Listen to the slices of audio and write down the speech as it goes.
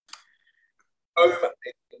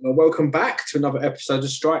Welcome back to another episode of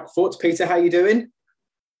Strike Thoughts. Peter, how you doing?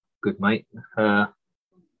 Good, mate.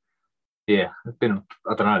 It's been,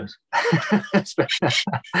 I don't know. I've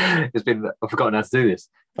forgotten how to do this.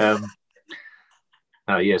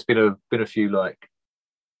 It's been a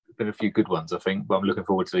few good ones, I think. But I'm looking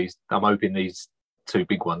forward to these. I'm hoping these two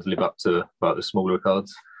big ones live up to like the smaller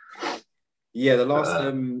cards. Yeah, the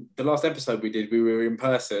last episode we did, we were in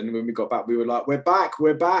person. When we got back, we were like, "We're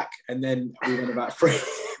back," and then we went about 3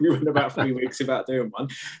 weeks without doing one.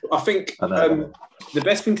 I think the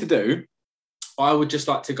best thing to do, I would just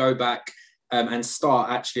like to go back and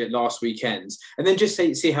start actually at last weekend's, and then just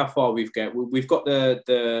see how far we've got. We've got the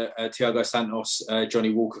Thiago Santos, Johnny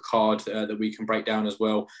Walker card that we can break down as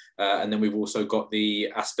well, and then we've also got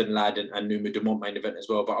the Aspen Ladd and Numa Dumont main event as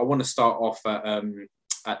well. But I want to start off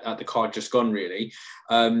at the card just gone, really.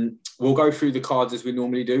 We'll go through the cards as we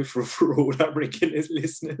normally do for all our regular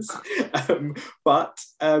listeners.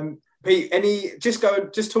 Pete, just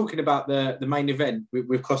talking about the main event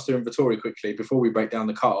with Costa and Vettori quickly before we break down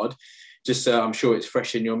the card. Just I'm sure it's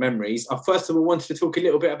fresh in your memories. I first of all wanted to talk a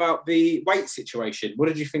little bit about the weight situation. What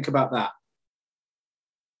did you think about that?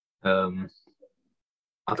 I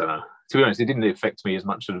don't know. To be honest, it didn't affect me as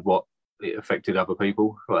much as what it affected other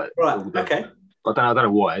people. Like, right. Okay. I don't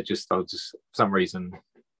know why. I just for some reason,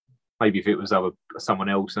 maybe if it was someone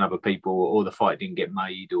else and other people, or the fight didn't get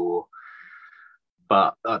made,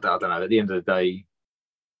 but I don't know. At the end of the day,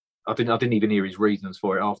 I didn't even hear his reasons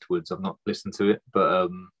for it afterwards. I've not listened to it, but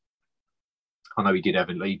I know he did have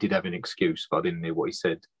an excuse, but I didn't hear what he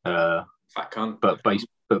said. Fat cunt. But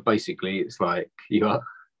basically, it's like you are.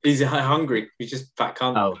 He's hungry. He's just fat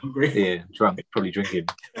cunt. Oh, hungry. Yeah, drunk, probably drinking.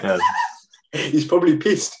 He's probably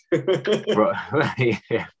pissed. Right,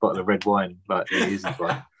 yeah, bottle of red wine, like he is as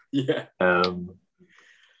well. Yeah.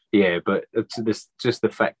 But it's just the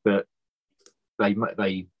fact that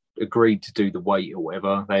they agreed to do the weight or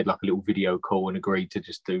whatever. They had like a little video call and agreed to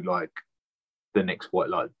just do like the next weight,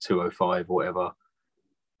 like 205 or whatever.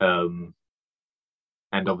 And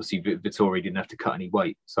obviously Vettori didn't have to cut any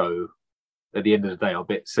weight. So at the end of the day, I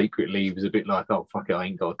bet secretly he was a bit like, oh fuck it, I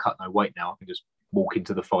ain't got to cut no weight now. I can just walk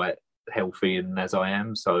into the fight healthy and as I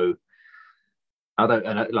am. So I don't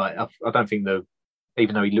think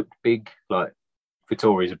even though he looked big, like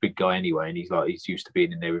Vettori's a big guy anyway, and he's used to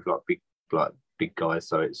being in there with big guys.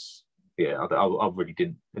 So it's I really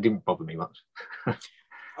didn't. It didn't bother me much.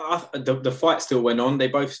 The fight still went on. They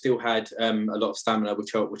both still had a lot of stamina,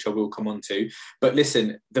 which I will come on to. But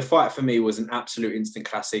listen, the fight for me was an absolute instant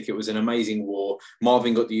classic. It was an amazing war.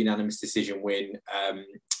 Marvin got the unanimous decision win.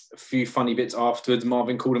 A few funny bits afterwards.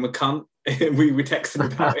 Marvin called him a cunt. We were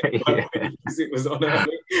texting about it because it was on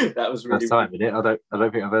early. That was really. First time, isn't it? I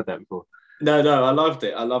don't think I've heard that before. No, I loved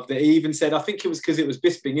it. He even said, I think it was because it was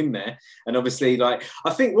Bisping in there, and obviously, like, I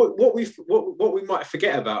think what we might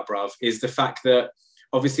forget about, bruv, is the fact that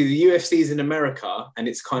obviously the UFC is in America and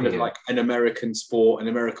it's kind of like an American sport, an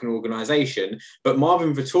American organization. But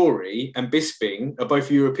Marvin Vettori and Bisping are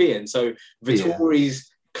both European, so Vettori's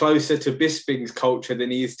closer to Bisping's culture than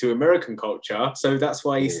he is to American culture. So that's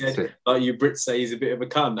why he said, like you Brits say, he's a bit of a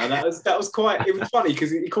cunt. And that was quite. It was funny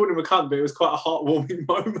because he called him a cunt, but it was quite a heartwarming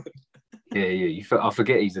moment. I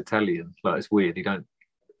forget he's Italian. Like it's weird. He don't.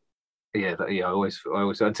 I always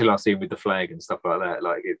until I see him with the flag and stuff like that.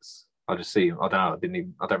 Like I just see him. I don't know.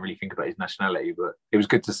 I don't really think about his nationality, but it was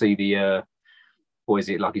good to see the. What is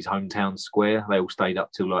it like? His hometown square. They all stayed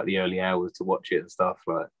up till like the early hours to watch it and stuff.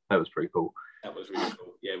 Like that was pretty cool. That was really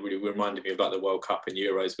cool. Yeah, really reminded me of like the World Cup and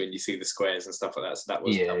Euros when you see the squares and stuff like that. So that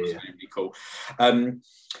was really cool.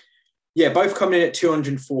 Both coming in at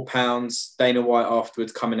 £204. Dana White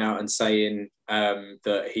afterwards coming out and saying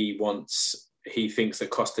that he thinks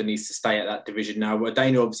that Costa needs to stay at that division now. Well,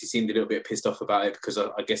 Dana obviously seemed a little bit pissed off about it because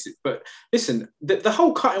I guess it. But listen, the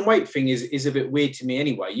whole cut and weight thing is a bit weird to me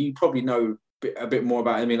anyway. You probably know a bit more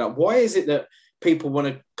about it. I mean, like, why is it that people want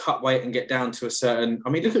to cut weight and get down to a certain? I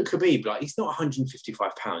mean, look at Khabib. Like, he's not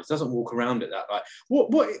 155 pounds. Doesn't walk around at that. Like,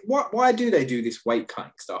 why do they do this weight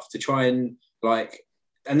cutting stuff to try and like?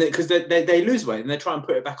 And because they lose weight and they try and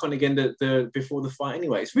put it back on again the before the fight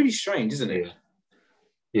anyway. It's really strange, isn't it?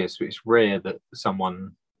 Yes, it's rare that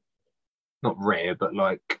someone, not rare, but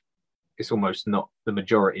like it's almost not the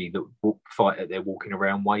majority that fight at their walking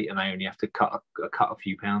around weight and they only have to cut a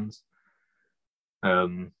few pounds.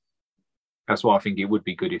 That's why I think it would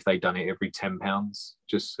be good if they'd done it every £10.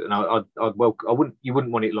 You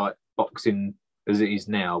wouldn't want it like boxing as it is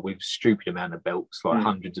now with stupid amount of belts, like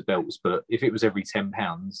hundreds of belts. But if it was every £10,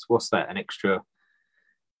 what's that? An extra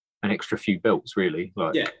few belts, really?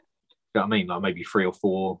 Like, you know what I mean? Like maybe 3 or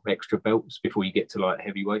 4 extra belts before you get to like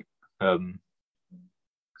heavyweight.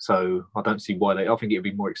 So I don't see why I think it'd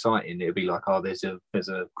be more exciting. It'd be like, oh, there's a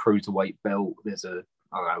cruiserweight belt. There's a,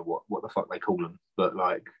 I don't know what the fuck they call them, but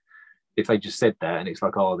like if they just said that and it's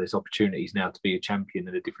like, oh, there's opportunities now to be a champion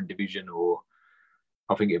in a different division, or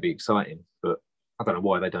I think it'd be exciting. But I don't know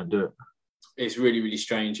why they don't do it. It's really, really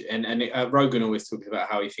strange. And Rogan always talks about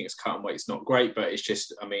how he thinks cutting weight's not great, but it's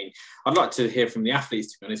just, I mean, I'd like to hear from the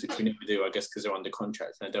athletes, to be honest, which we never do, I guess, because they're under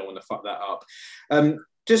contract and I don't want to fuck that up.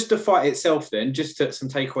 Just the fight itself then, just some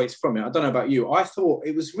takeaways from it. I don't know about you. I thought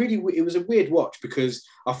it was a weird watch because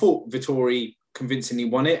I thought Vettori convincingly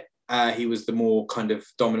won it. He was the more kind of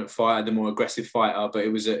dominant fighter, the more aggressive fighter, but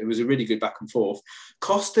it was a really good back and forth.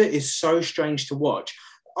 Costa is so strange to watch.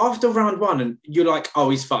 After round one, and you're like, oh,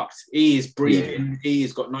 he's fucked. He is breathing. Yeah.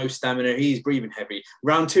 He's got no stamina. He's breathing heavy.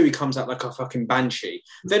 Round two, he comes out like a fucking banshee.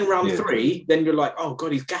 Then round three, then you're like, oh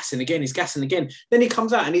God, he's gassing again. He's gassing again. Then he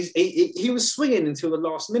comes out and he was swinging until the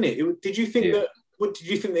last minute. Did you think that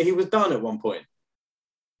he was done at one point?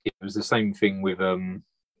 It was the same thing with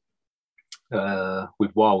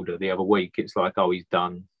Wilder the other week. It's like, oh, he's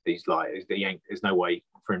done. He's like, there's no way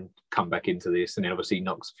for him to come back into this. And then obviously he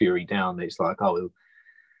knocks Fury down. It's like, oh,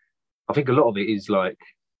 I think a lot of it is like,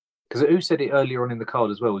 because who said it earlier on in the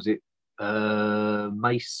card as well? Was it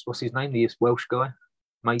Mace? What's his name? The Welsh guy,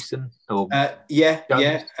 Mason? Or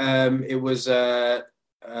it was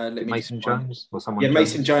Mason Jones or someone. Yeah,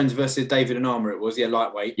 Mason Jones versus David Anama. It was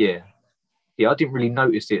lightweight. Yeah. I didn't really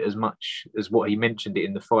notice it as much as what he mentioned it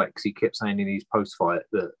in the fight, because he kept saying in his post-fight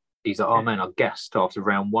that he's like, oh man, I gassed after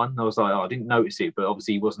round one. I was like, oh, I didn't notice it, but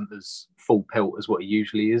obviously he wasn't as full pelt as what he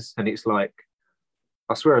usually is, and it's like,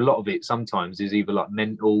 I swear a lot of it sometimes is either like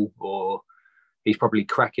mental or he's probably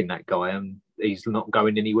cracking that guy and he's not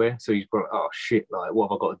going anywhere. So he's got, oh shit, like what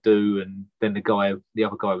have I got to do? And then the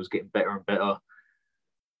other guy was getting better and better.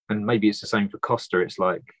 And maybe it's the same for Costa. It's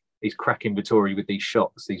like he's cracking Vettori with these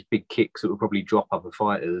shots, these big kicks that will probably drop other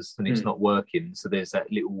fighters, and it's not working. So there's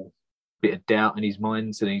that little bit of doubt in his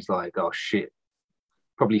mind. And he's like, oh shit.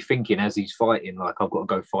 Probably thinking as he's fighting, like, I've got to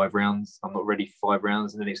go 5 rounds. I'm not ready for 5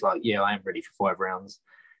 rounds. And then it's like, yeah, I am ready for 5 rounds.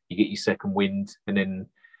 You get your second wind and then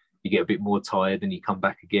you get a bit more tired and you come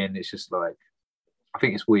back again. It's just like, I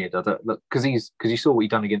think it's weird. I don't look, because you saw what he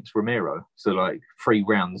done against Romero. So like 3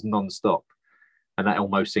 rounds non-stop. And that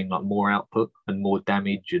almost seemed like more output and more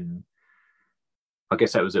damage. And I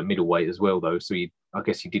guess that was at middleweight as well, though. So I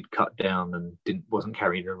guess he did cut down and wasn't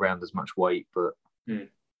carrying around as much weight, but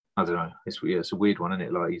I don't know. It's a weird one, isn't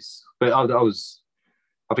it? Like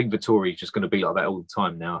I think Vettori's just going to be like that all the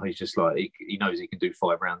time now. He's just like, he knows he can do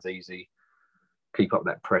 5 rounds easy, keep up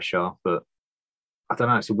that pressure. But I don't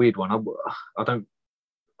know. It's a weird one. I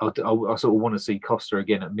sort of want to see Costa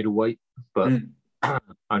again at middleweight, but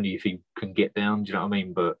only if he can get down. Do you know what I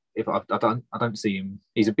mean? But if I don't see him.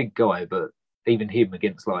 He's a big guy, but even him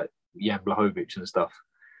against like Jan Blachowicz and stuff,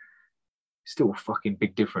 still a fucking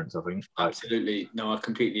big difference, I think. Absolutely. No, I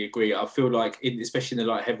completely agree. I feel like, especially in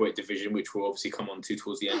the light heavyweight division, which we'll obviously come on to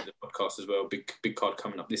towards the end of the podcast as well, big card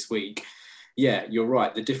coming up this week. Yeah, you're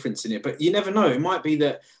right, the difference in it. But you never know. It might be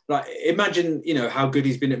that, like, imagine, how good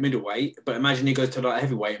he's been at middleweight, but imagine he goes to light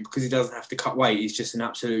heavyweight, and because he doesn't have to cut weight, he's just an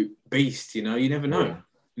absolute beast, You never know. Yeah.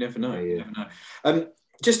 You never know. Yeah. You never know.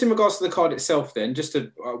 Just in regards to the card itself, then,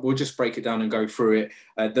 we'll just break it down and go through it.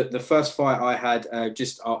 The first fight I had, I'll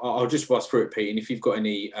just bust through it, Pete. And if you've got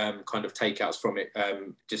any kind of takeouts from it,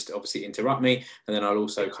 just obviously interrupt me, and then I'll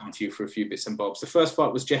also come to you for a few bits and bobs. The first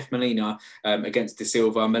fight was Jeff Molina against De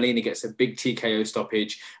Silva. Molina gets a big TKO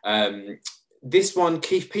stoppage. This one,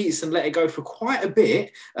 Keith Peterson let it go for quite a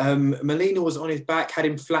bit. Molina was on his back, had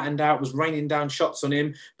him flattened out, was raining down shots on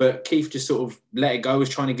him, but Keith just sort of let it go, was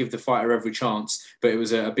trying to give the fighter every chance, but it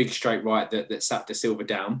was a big straight right that sat De Silva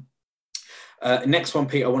down. Next one,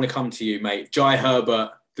 Pete, I want to come to you, mate. Jai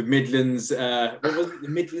Herbert, the Midlands, what was it? The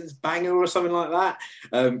Midlands banger or something like that.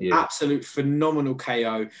 Absolute phenomenal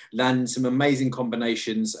KO. Landed some amazing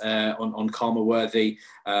combinations on Karma Worthy.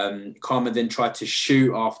 Karma then tried to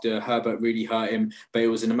shoot after Herbert really hurt him, but it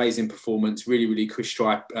was an amazing performance. Really, really crisp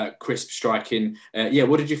striking.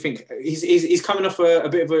 What did you think? He's coming off a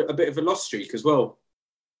bit of a loss streak as well.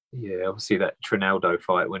 Yeah, obviously that Trinaldo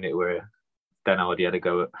fight where Dan Hardy had to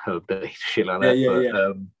go at Herbert, shit like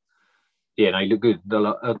that. No, he looked good.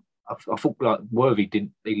 I thought like Worthy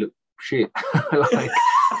he looked shit. Like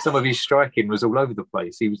some of his striking was all over the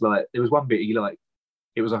place. He was like, there was one bit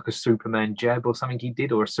it was like a Superman jab or something he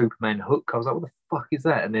did, or a Superman hook. I was like, what the fuck is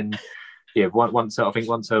that? And then once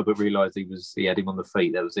Herbert realised he had him on the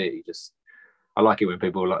feet, that was it. I like it when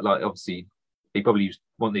people like obviously he probably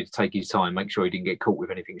wanted to take his time, make sure he didn't get caught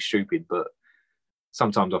with anything stupid, but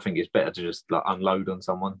sometimes I think it's better to just like unload on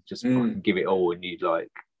someone, just fucking give it all, and you like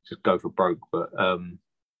just go for broke. But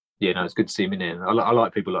yeah, no, it's good to see him in there. I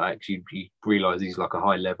like people like that because you realise he's like a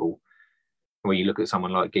high level. When you look at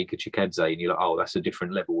someone like Giga Chikadze and you're like, oh, that's a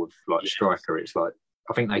different level of like striker. It's like,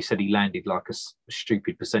 I think they said he landed like a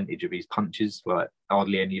stupid percentage of his punches, like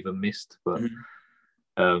hardly any of them missed. But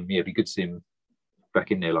yeah, it'd be good to see him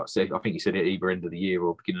back in there. Like I think he said at either end of the year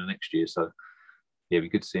or beginning of next year. So yeah, it'd be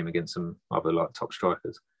good to see him against some other like top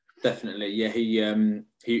strikers. Definitely, yeah.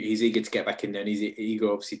 He's eager to get back in there, and he's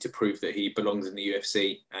eager, obviously, to prove that he belongs in the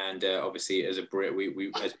UFC. And obviously, as a Brit,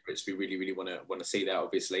 we as Brits, we really want to see that.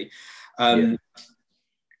 Obviously, I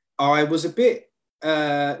was a bit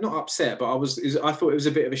not upset, but I thought it was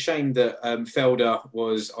a bit of a shame that Felder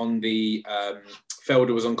was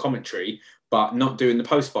on commentary, but not doing the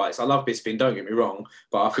post fights. I love Bisping, don't get me wrong,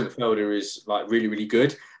 but I think Felder is like really, really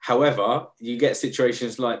good. However, you get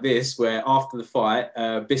situations like this where after the fight,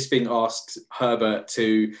 Bisping asked Herbert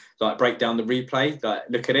to like break down the replay, like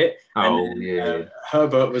look at it.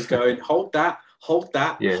 Herbert was going, hold that, hold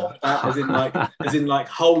that, as in like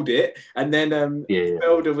hold it. And then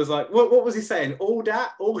Felder was like, what was he saying? All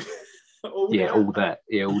that. All that.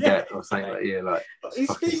 I was saying that,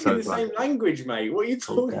 he's speaking the same language, mate. What are you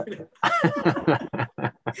talking about?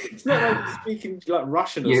 It's not like he's speaking like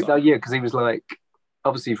Russian or something. Because he was like,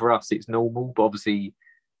 obviously for us it's normal, but obviously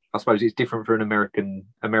I suppose it's different for an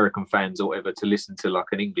American fans or whatever to listen to like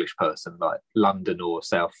an English person like London or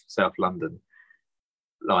South London.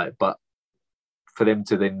 Like, but for them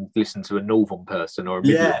to then listen to a Northern person or a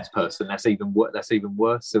Midlands person, that's even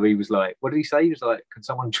worse. So he was like, what did he say? He was like, can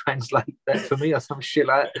someone translate that for me or some shit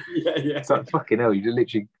like that? It's like, fucking hell, you're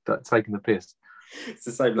literally like, taking the piss. It's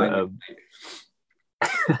the same language.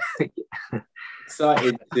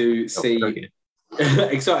 Excited to see.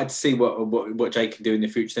 Excited to see what Jake can do in the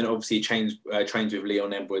future. Then obviously he trains with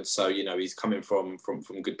Leon Edwards, so you know he's coming from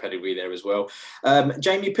good pedigree there as well.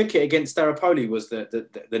 Jamie Pickett against Staropoli was the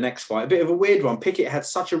next fight. A bit of a weird one. Pickett had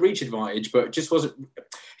such a reach advantage, but just wasn't.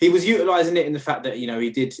 He was utilising it in the fact that he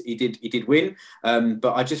did win,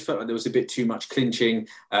 but I just felt like there was a bit too much clinching,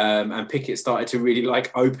 and Pickett started to really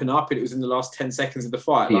like open up, and it was in the last 10 seconds of the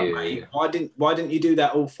fight. Like, mate, why didn't you do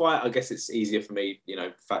that all fight? I guess it's easier for me,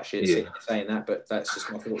 fat shit saying that, but that's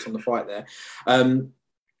just my thoughts on the fight there.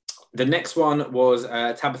 The next one was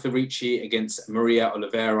Tabitha Ricci against Maria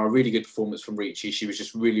Oliveira. Really good performance from Ricci. She was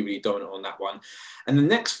just really, really dominant on that one. And the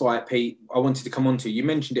next fight, Pete, I wanted to come on to. You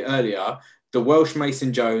mentioned it earlier. The Welsh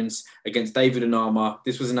Mason Jones against David Onama.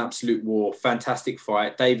 This was an absolute war. Fantastic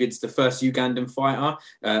fight. David's the first Ugandan fighter,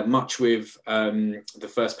 much with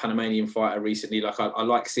the first Panamanian fighter recently. Like I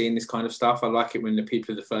like seeing this kind of stuff. I like it when the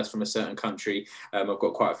people are the first from a certain country. I've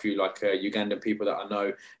got quite a few like Ugandan people that I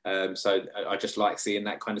know. So I just like seeing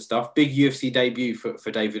that kind of stuff. Big UFC debut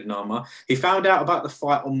for David Onama. He found out about the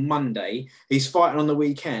fight on Monday. He's fighting on the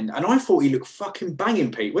weekend. And I thought he looked fucking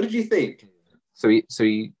banging, Pete. What did you think? So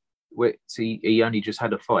he only just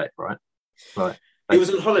had a fight, right? Like he was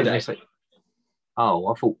on holiday. I thought.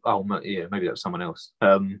 Maybe that was someone else. I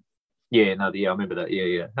remember that.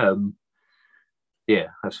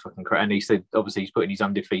 That's fucking crazy. And he said, obviously, he's putting his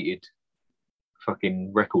undefeated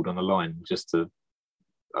fucking record on the line just to.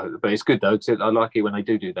 But it's good though, because I like it when they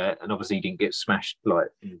do that. And obviously, he didn't get smashed like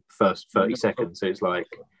in the first 30 seconds. So it's like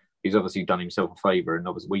he's obviously done himself a favour, and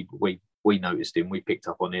obviously we noticed him, we picked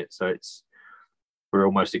up on it, so we're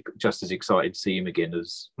almost just as excited to see him again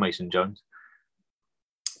as Mason Jones.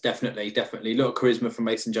 Definitely. A lot of charisma from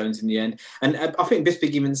Mason Jones in the end. And I think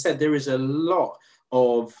Bisping even said there is a lot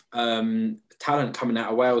of talent coming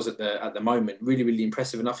out of Wales at the moment. Really, really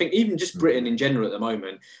impressive. And I think even just Britain in general at the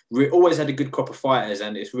moment, always had a good crop of fighters,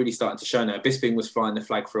 and it's really starting to show now. Bisping was flying the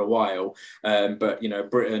flag for a while, but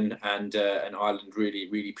Britain and Ireland really,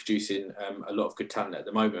 really producing a lot of good talent at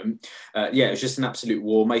the moment. It was just an absolute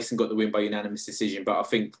war. Mason got the win by unanimous decision, but I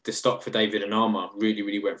think the stock for David Onama really,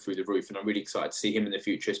 really went through the roof, and I'm really excited to see him in the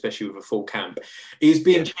future, especially with a full camp. He's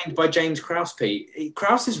being trained by James Krause, Pete.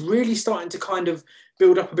 Krause is really starting to kind of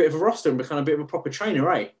build up a bit of a roster and become a bit of a proper trainer,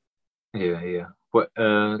 right? Yeah. But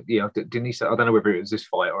didn't he say? I don't know whether it was this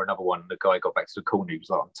fight or another one. The guy got back to the corner. He was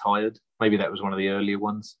like, "I'm tired." Maybe that was one of the earlier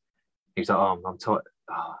ones. He was like, "Oh, I'm tired."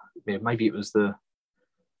 Maybe it was the.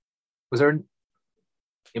 Was there?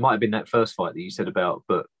 It might have been that first fight that you said about.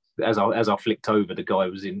 But as I flicked over, the guy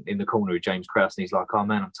was in the corner with James Krause, and he's like, "Oh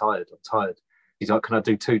man, I'm tired. He's like, "Can I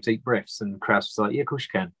do 2 deep breaths?" And Krause was like, "Yeah, of course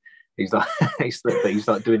you can." He's like, he's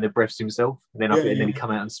like doing the breaths himself, and then he come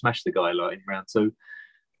out and smash the guy like in round 2.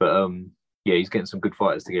 But he's getting some good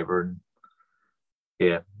fighters together,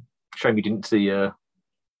 and shame we didn't see the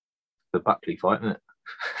Buckley fight, isn't it?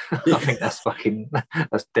 I think that's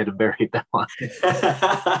dead and buried, that one.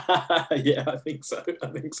 Yeah, I think so.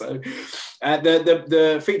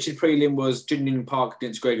 The featured prelim was Julian Park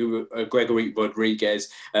against Gregory Rodriguez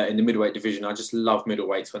in the middleweight division. I just love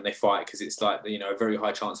middleweights when they fight because it's like, you know, a very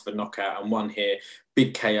high chance of a knockout. And one here,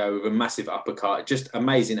 big KO with a massive uppercut, just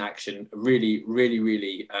amazing action. Really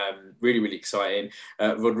exciting.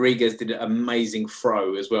 Rodriguez did an amazing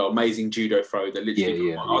throw as well, amazing judo throw that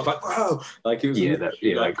literally. I was like, wow, like it was.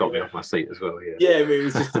 That got me off my seat as well. Yeah, it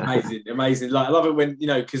was just amazing. Like, I love it when, you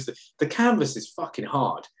know, because the canvas is fucking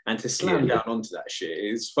hard, and to slam down onto that shit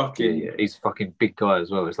is fucking. Yeah. He's a fucking big guy as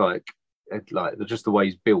well. It's like just the way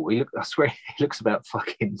he's built. I swear he looks about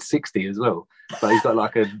fucking 60 as well. But he's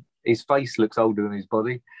got his face looks older than his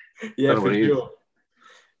body. Yeah, for sure.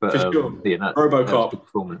 But, RoboCop.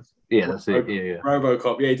 Performance. Yeah, that's it. Yeah.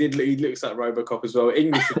 RoboCop. Yeah, he looks like RoboCop as well.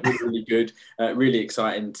 English is really good. Really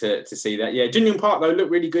exciting to see that. Yeah, Julian Park though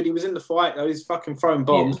looked really good. He was in the fight. Though he's fucking throwing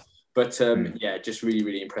bombs. Yeah. But just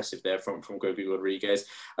really impressive there from Gregory Rodriguez.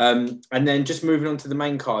 And then just moving on to the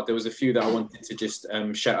main card, there was a few that I wanted to just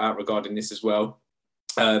shout out regarding this as well.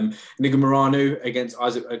 Nigel Morano against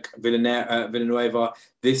Isaac Villanueva.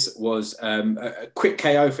 This was a quick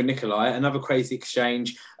KO for Nikolai. Another crazy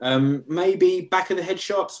exchange. Maybe back of the head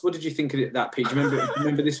shots. What did you think of that, Pete? Do you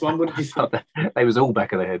remember this one? What did you think? They was all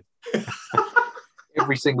back of the head.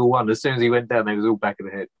 Every single one. As soon as he went down, they was all back of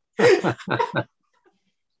the head.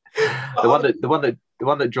 The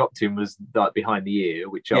one that dropped him was like behind the ear,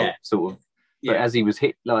 which I sort of. But as he was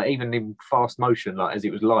hit, like even in fast motion, like as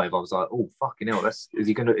it was live, I was like, "Oh fucking hell! Is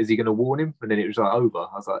he gonna warn him?" And then it was like over.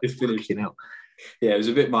 I was like, "Fucking hell!" Yeah, it was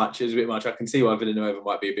a bit much. I can see why Villanueva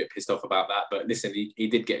might be a bit pissed off about that. But listen, he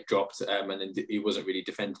did get dropped, and then he wasn't really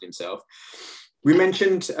defending himself. We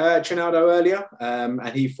mentioned Trinaldo earlier, and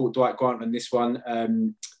he fought Dwight Grant on this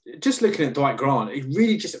one. Just looking at Dwight Grant, it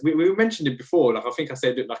really we mentioned it before. Like I think I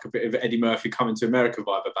said, it like a bit of Eddie Murphy Coming to America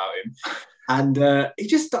vibe about him. And he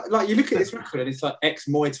just, like, you look at his record and it's like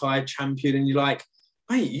ex-Muay Thai champion, and you're like,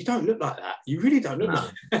 mate, you don't look like that. You really don't look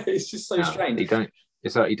like that. It's just so strange.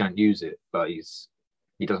 It's like he don't use it, but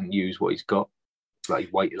he doesn't use what he's got. Like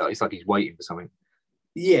it's like he's waiting for something.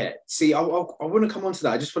 Yeah, see, I want to come on to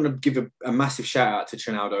that. I just want to give a massive shout out to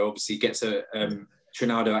Trinaldo. Obviously,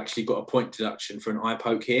 Trinaldo actually got a point deduction for an eye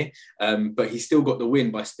poke here, but he still got the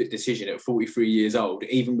win by split decision at 43 years old,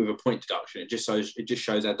 even with a point deduction. It just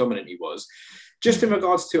shows how dominant he was. Just in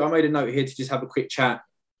regards to, I made a note here to just have a quick chat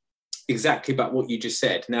exactly about what you just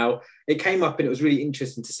said. Now, it came up and it was really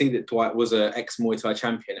interesting to see that Dwight was an ex-Muay Thai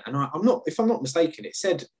champion, and if I'm not mistaken, it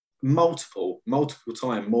said multiple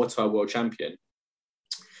time Muay Thai world champion.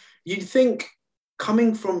 You'd think,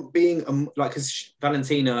 coming from being because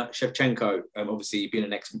Valentina Shevchenko, obviously being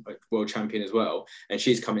an ex-world champion as well, and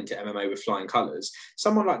she's come into MMA with flying colours.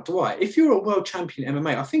 Someone like Dwight, if you're a world champion in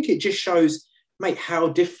MMA, I think it just shows, mate, how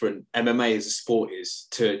different MMA as a sport is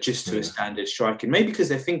to a standard striking. Maybe because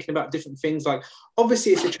they're thinking about different things. Like,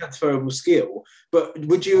 obviously it's a transferable skill, but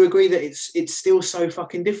would you agree that it's still so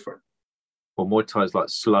fucking different? Well, Muay Thai is like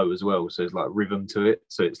slow as well, so there's like rhythm to it.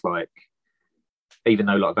 So it's like, even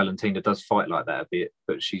though like Valentina does fight like that a bit,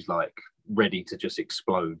 but she's like ready to just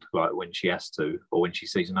explode like when she has to, or when she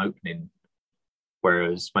sees an opening.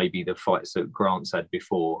 Whereas maybe the fights that Grant's had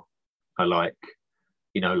before are like,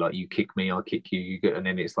 you know, like you kick me, I kick you, you get, and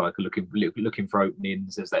then it's like looking for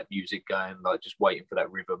openings. There's that music going, like just waiting for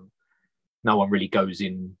that rhythm. No one really goes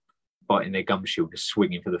in biting their gum shield, just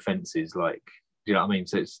swinging for the fences. Like, do you know what I mean?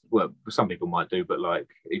 So it's, well, some people might do, but like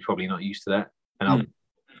he's probably not used to that. And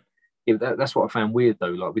that's what I found weird though,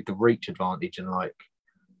 like with the reach advantage, and like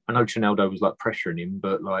I know Trinaldo was like pressuring him,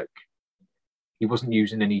 but like he wasn't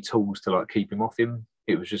using any tools to like keep him off him.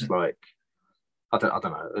 It was just like I don't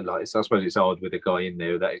know. Like I suppose it's hard with a guy in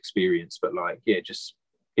there with that experience, but like just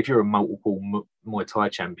if you're a multiple Muay Thai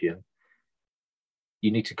champion,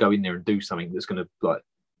 you need to go in there and do something that's going to like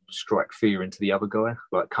strike fear into the other guy,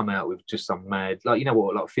 like come out with just some mad, like, you know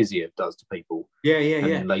what like Fiziev does to people.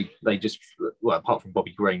 And they just, well, apart from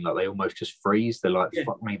Bobby Green, like they almost just freeze. They're like,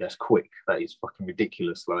 fuck me, that's quick, that is fucking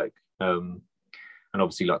ridiculous. Like and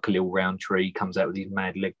obviously like Khalil Roundtree comes out with these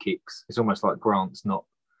mad leg kicks. It's almost like Grant's not,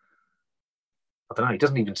 I don't know, he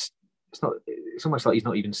doesn't even, it's almost like he's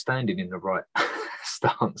not even standing in the right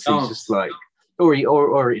stance. He's just like,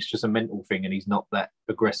 or it's just a mental thing and he's not that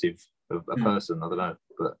aggressive of a person. I don't know,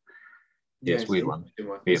 but it's a weird one.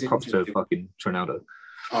 Yeah, props to fucking Trinaldo.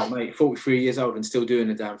 Oh mate, 43 years old and still doing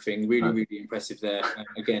the damn thing. Really impressive there.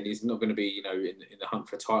 Again, he's not going to be, you know, in the hunt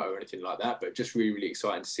for a title or anything like that, but just really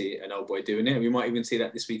exciting to see an old boy doing it. And we might even see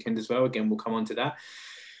that this weekend as well. Again, we'll come on to that.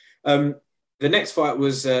 The next fight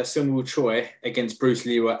was Seung-Woo Choi against Bruce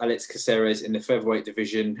Lee or Alex Caceres in the featherweight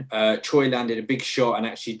division. Choi landed a big shot and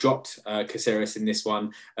actually dropped Caceres in this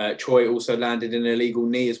one. Choi also landed an illegal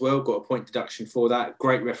knee as well, got a point deduction for that.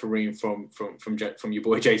 Great refereeing from your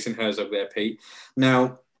boy Jason Herzog there, Pete.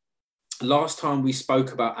 Now, last time we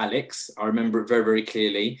spoke about Alex, I remember it very, very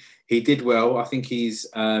clearly. He did well. I think he'd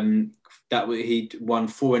won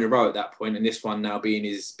 4 in a row at that point, and this one now being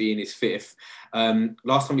his 5th.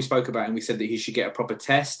 Last time we spoke about him, we said that he should get a proper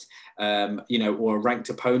test, or a ranked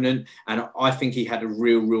opponent, and I think he had a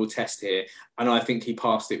real test here, and I think he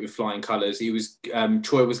passed it with flying colours. He was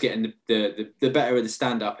Choi was getting the better of the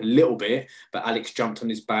stand up a little bit, but Alex jumped on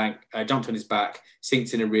his back,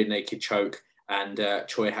 sinked in a rear naked choke. And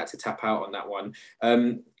Choi had to tap out on that one.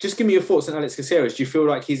 Just give me your thoughts on Alex Caceres. Do you feel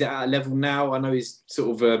like he's at a level now? I know he's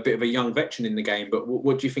sort of a bit of a young veteran in the game, but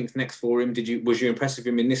what do you think's next for him? Was you impressed with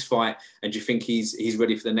him in this fight? And do you think he's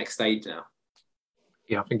ready for the next stage now?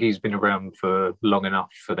 Yeah, I think he's been around for long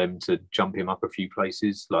enough for them to jump him up a few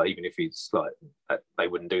places. Like, even if he's like, they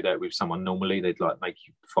wouldn't do that with someone normally. They'd like make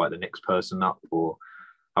you fight the next person up, or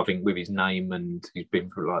I think with his name, and he's been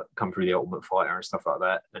come through the Ultimate Fighter and stuff like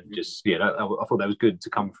that, and just I thought that was good to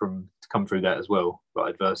come through that as well.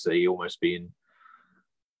 Like adversity almost being,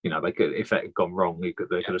 they could, if that had gone wrong, they could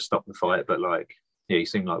have stopped the fight. But he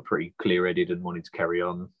seemed like pretty clear-headed and wanted to carry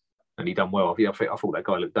on, and he done well. I thought that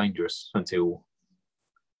guy looked dangerous until,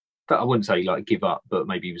 I wouldn't say like give up, but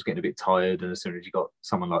maybe he was getting a bit tired. And as soon as you got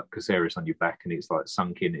someone like Caceres on your back and it's like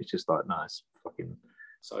sunk in, it's just like, no, it's fucking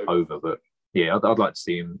over. But yeah, I'd like to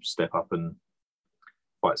see him step up and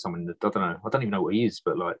fight someone that, I don't know. I don't even know what he is,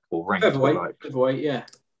 but or ranked. Featherweight, yeah.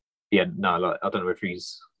 Yeah, no, I don't know if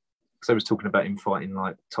he's, because I was talking about him fighting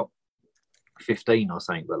like top 15 or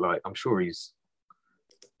something, but I'm sure he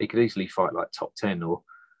could easily fight like top 10 or.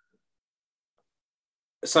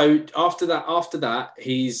 So after that,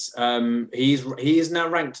 he is now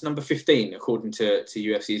ranked number 15 according to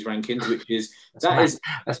UFC's rankings, which is that's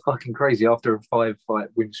fucking crazy after a 5-fight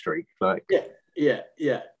win streak.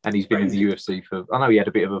 Yeah. And he's been in the UFC for. I know he had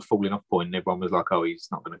a bit of a falling off point, and everyone was like, "Oh, he's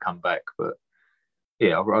not going to come back." But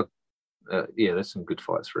yeah, there's some good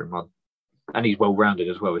fights for him, and he's well rounded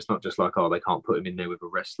as well. It's not just like, oh, they can't put him in there with a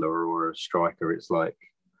wrestler or a striker. It's like,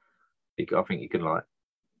 I think he can I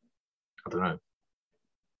don't know.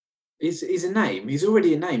 He's a name. He's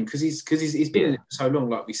already a name because he's been in it for so long,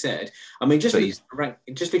 like we said. I mean, just looking at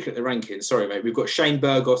the rankings. Sorry, mate. We've got Shane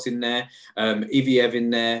Burgos in there, Eviev in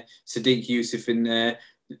there, Sadiq Youssef in there.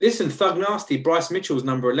 Listen, Thug Nasty, Bryce Mitchell's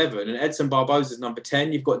number 11, and Edson Barboza's number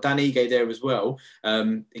 10. You've got Dan Ige there as well.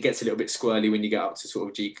 It gets a little bit squirrely when you get up to sort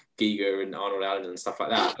of Giga and Arnold Allen and stuff like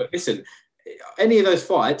that. But listen, any of those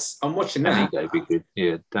fights, I'm watching that. Dan Ige would be good.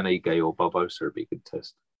 Yeah, Dan Ige or Barboza would be a good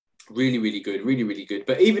test. Really, really good. Really, really good.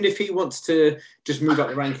 But even if he wants to just move up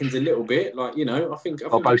the rankings a little bit, I think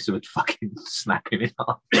Barboza would fucking snap him in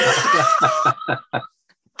half.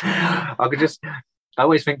 I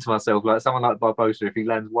always think to myself, like someone like Barboza, if he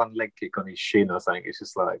lands one leg kick on his shin or something, it's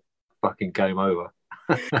just like fucking game over.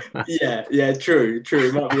 yeah, true.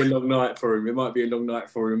 It might be a long night for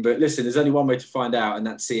him. But listen, there's only one way to find out, and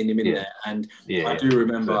that's seeing him in there. And I do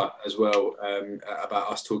remember as well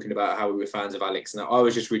about us talking about how we were fans of Alex, and I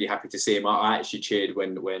was just really happy to see him. I actually cheered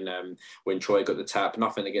when Troy got the tap.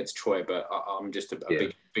 Nothing against Troy, but I'm just a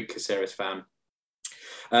big Caceres fan.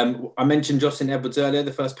 I mentioned Jocelyn Edwards earlier,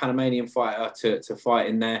 the first Panamanian fighter to fight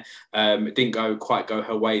in there. It didn't quite go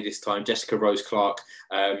her way this time. Jessica Rose Clark,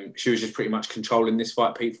 she was just pretty much controlling this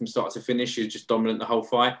fight, Pete, from start to finish. She was just dominant the whole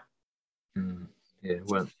fight. Yeah,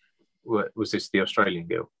 was this the Australian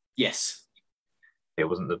girl? Yes. It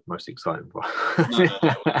wasn't the most exciting part. No,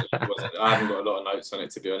 it wasn't. I haven't got a lot of notes on it,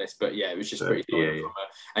 to be honest. But yeah, it was just pretty cool from her.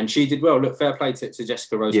 And she did well. Look, fair play to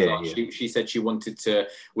Jessica Rose Clark. She said she wanted to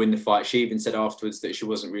win the fight. She even said afterwards that she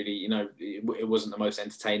wasn't really, it wasn't the most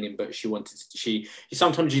entertaining, but she wanted to,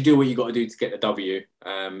 sometimes you do what you got to do to get the W.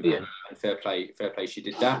 And fair play, she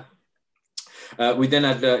did that. We then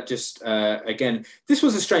had again, this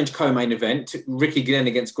was a strange co-main event. Ricky Glenn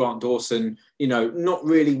against Grant Dawson. Not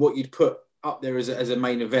really what you'd put up there as a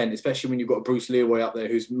main event, especially when you've got Bruce Leroy up there,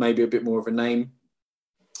 who's maybe a bit more of a name.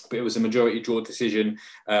 But it was a majority draw decision.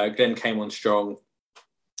 Glenn came on strong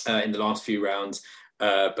in the last few rounds,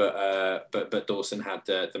 but Dawson had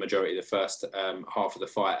the majority of the first half of the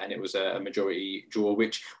fight, and it was a majority draw,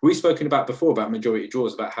 which we've spoken about before, about majority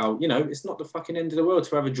draws, about how it's not the fucking end of the world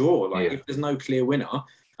to have a draw. If there's no clear winner,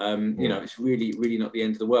 it's really, really not the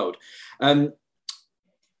end of the world.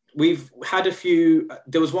 we've had a few.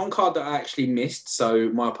 There was one card that I actually missed, so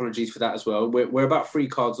my apologies for that as well. We're about 3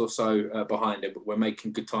 cards or so behind it, but we're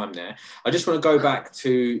making good time there. I just want to go back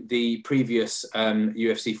to the previous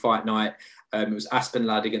UFC fight night. It was Aspen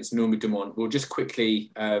Ladd against Norma Dumont. We'll just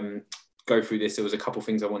quickly go through this. There was a couple of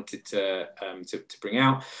things I wanted to bring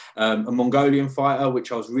out. A Mongolian fighter,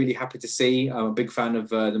 which I was really happy to see. I'm a big fan of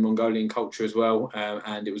the Mongolian culture as well,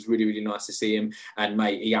 and it was really, really nice to see him. And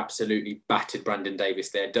mate, he absolutely battered Brandon Davis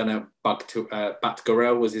there. Dana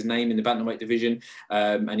Batgarel was his name in the bantamweight division,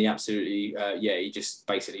 and he absolutely, he just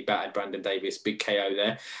basically battered Brandon Davis. Big KO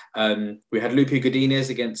there. We had Lupe Godinez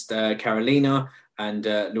against Carolina. And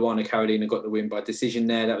Luana Carolina got the win by decision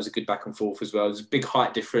there. That was a good back and forth as well. It was a big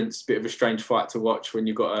height difference, bit of a strange fight to watch when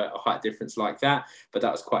you've got a height difference like that. But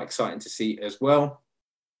that was quite exciting to see as well.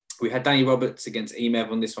 We had Danny Roberts against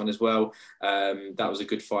Emev on this one as well. That was a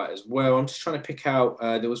good fight as well. I'm just trying to pick out,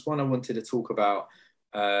 there was one I wanted to talk about.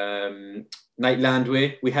 Nate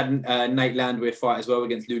Landwehr. We had Nate Landwehr fight as well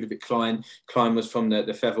against Ludovic Klein. Klein was from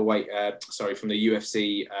the featherweight, from the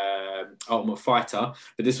UFC Ultimate Fighter.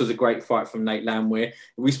 But this was a great fight from Nate Landwehr.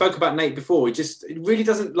 We spoke about Nate before. It really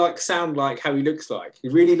doesn't sound like how he looks like. He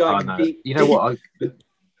really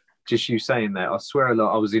Just you saying that, I swear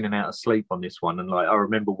I was in and out of sleep on this one, and I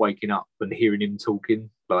remember waking up and hearing him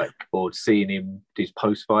talking, or seeing him his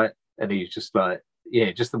post fight, and he's just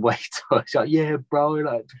just the way he talks, yeah, bro,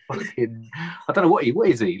 fucking, I don't know what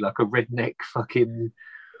is he, like a redneck fucking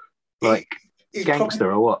he's gangster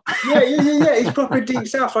proper, or what? Yeah. He's proper deep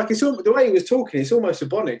south. It's the way he was talking. It's almost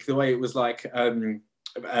Ebonic. The way it was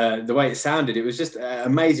the way it sounded, it was just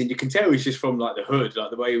amazing. You can tell he's just from the hood,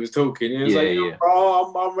 the way he was talking. He was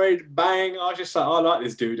bro, I'm ready to bang. I was just I like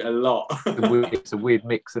this dude a lot. It's a weird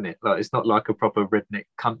mix, isn't it? It's not like a proper redneck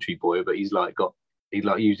country boy, but he's he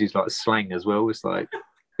uses slang as well. It's like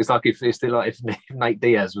if Nate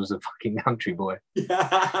Diaz was a fucking country boy.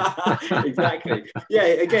 Yeah, exactly. Yeah,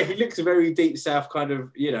 again, he looks a very deep south kind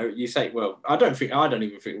of. You say, well, I don't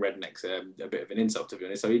even think redneck's a bit of an insult, to be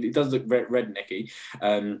honest. So he does look rednecky.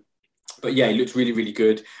 But yeah, he looks really, really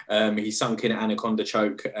good. He sunk in an anaconda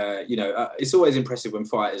choke. It's always impressive when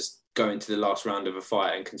fighters go into the last round of a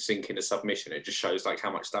fight and can sink in a submission. It just shows how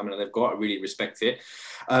much stamina they've got. I really respect it.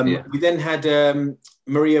 We then had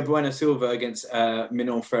Maria Buena Silva against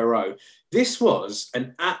Minon Ferro. This was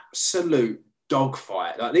an absolute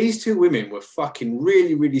dogfight. These two women were fucking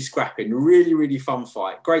really, really scrapping. Really, really fun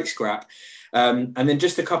fight. Great scrap. And then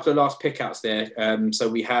just a couple of last pickouts there. So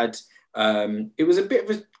we had, it was a bit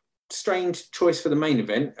of a strange choice for the main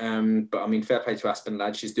event, but I mean, fair play to Aspen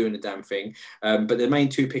Ladd, she's doing the damn thing. But the main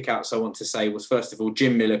 2 pickouts I want to say was, first of all,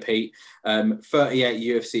 Jim Miller, Pete, 38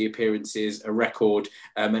 UFC appearances, a record,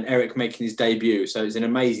 and Eric making his debut. So it's an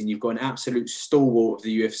amazing, you've got an absolute stalwart of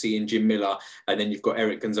the UFC in Jim Miller, and then you've got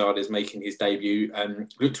Eric Gonzalez making his debut.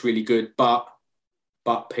 Looked really good, but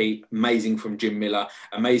Pete, amazing from Jim Miller,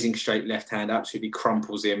 amazing straight left hand, absolutely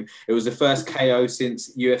crumples him. It was the first KO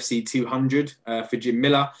since UFC 200 for Jim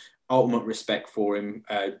Miller. Ultimate respect for him,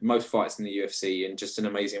 most fights in the UFC, and just an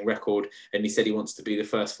amazing record. And he said he wants to be the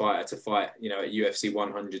first fighter to fight, at UFC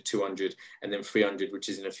 100, 200, and then 300, which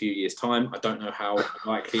is in a few years' time. I don't know how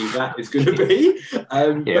likely that is going to be.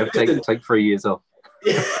 Take 3 years off.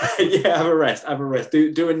 Have a rest.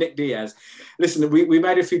 Do a Nick Diaz. Listen, we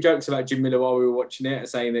made a few jokes about Jim Miller while we were watching it,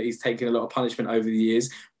 saying that he's taken a lot of punishment over the years,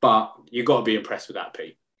 but you've got to be impressed with that,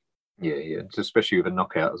 Pete. Yeah, especially with a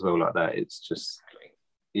knockout as well like that. It's just...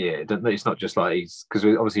 Yeah, it's not just because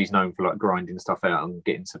obviously he's known for grinding stuff out and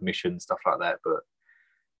getting submissions, stuff like that. But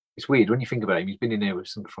it's weird when you think about him. He's been in there with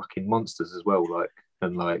some fucking monsters as well,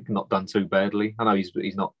 and not done too badly. I know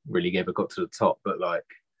he's not really ever got to the top, but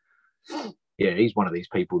he's one of these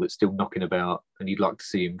people that's still knocking about, and you'd like to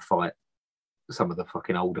see him fight some of the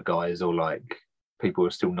fucking older guys, or people who are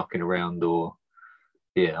still knocking around. Or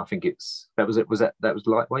I think that was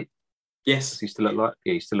lightweight. Yes, he's still at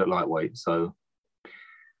he's still at lightweight, so.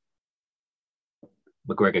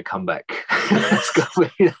 McGregor comeback. That's got to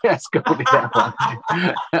be that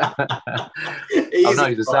one. No,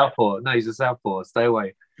 he's a southpaw. No, he's a southpaw. Stay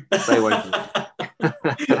away from him.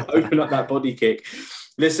 Open up that body kick.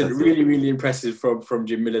 Listen, really, really impressive from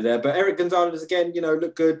Jim Miller there. But Eric Gonzalez again,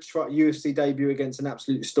 looked good. UFC debut against an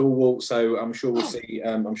absolute stalwart. So I'm sure we'll see.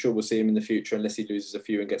 I'm sure we'll see him in the future, unless he loses a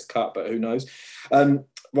few and gets cut. But who knows?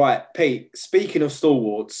 Right, Pete. Speaking of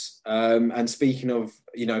stalwarts, and speaking of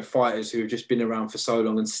fighters who have just been around for so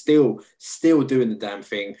long and still doing the damn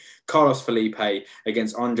thing. Carlos Felipe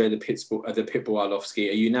against Andre the Pitbull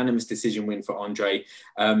Arlovski, a unanimous decision win for Andre.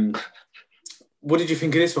 What did you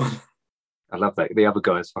think of this one? I love that. The other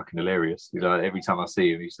guy is fucking hilarious. Every time I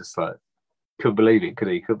see him, he's just couldn't believe it, could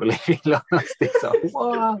he? Couldn't believe he lost it. Like,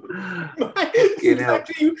 what?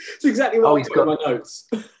 It's exactly what I've got in my notes.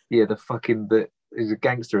 Yeah, he's a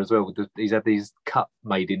gangster as well. He's had these cut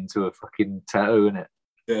made into a fucking tattoo, innit?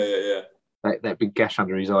 Yeah. That big gash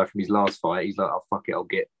under his eye from his last fight. He's like, oh, fuck it, I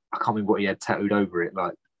can't remember what he had tattooed over it.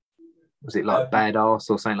 Like, was it like badass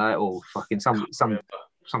or something like that? Or fucking some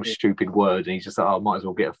stupid word. And he's just like, oh, I might as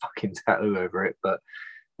well get a fucking tattoo over it. But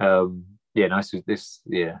it's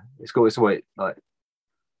like,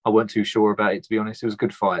 I weren't too sure about it, to be honest. It was a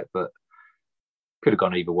good fight, but could have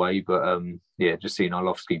gone either way. But just seeing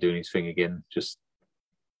Arlovski doing his thing again, just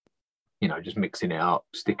mixing it up,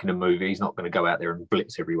 sticking a move. He's not going to go out there and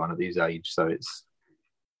blitz everyone at his age.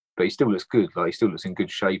 But he still looks good. Like, he still looks in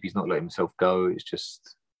good shape. He's not letting himself go. It's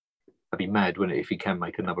just, I'd be mad, wouldn't it, if he can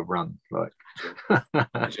make another run? Like,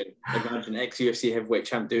 imagine ex-UFC heavyweight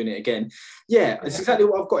champ doing it again. Yeah, it's exactly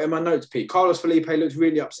what I've got in my notes, Pete. Carlos Felipe looked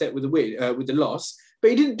really upset with the loss,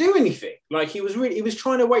 but he didn't do anything. Like, he was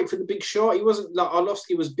trying to wait for the big shot. He wasn't like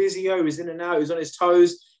Arlovski was busy. He was in and out. He was on his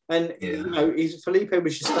toes. And, Felipe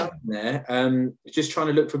was just standing there, just trying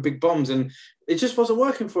to look for big bombs. And it just wasn't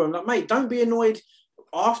working for him. Like, mate, don't be annoyed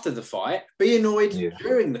after the fight. Be annoyed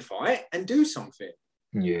during the fight and do something.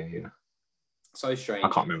 Yeah. So strange. I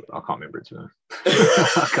can't remember it, to be honest.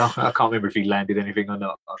 I can't remember if he landed anything or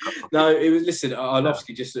not. No, it was, listen,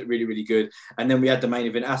 Arlovski just looked really, really good. And then we had the main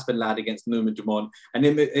event, Aspen Ladd against Norma Dumont. And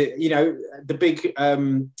then, the big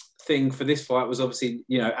thing for this fight was obviously,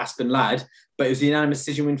 Aspen Ladd, but it was the unanimous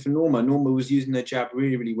decision win for Norma. Norma was using her jab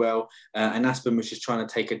really, really well, and Aspen was just trying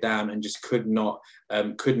to take her down and just could not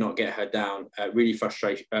get her down. Really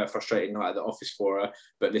frustrating night at the office for her.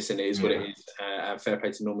 But listen, it is what it is. Fair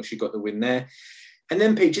play to Norma. She got the win there. And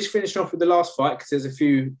then, Pete, just finishing off with the last fight, because there's a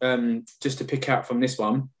few just to pick out from this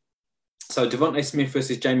one. So Devontae Smith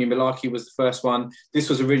versus Jamie Mullarkey was the first one. This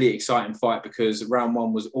was a really exciting fight because round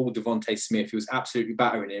one was all Devontae Smith. He was absolutely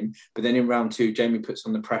battering him. But then in round two, Jamie puts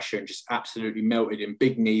on the pressure and just absolutely melted him.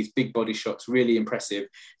 Big knees, big body shots, really impressive.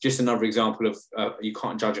 Just another example of you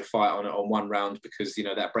can't judge a fight on one round because,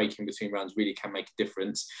 that break in between rounds really can make a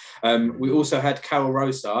difference. We also had Karol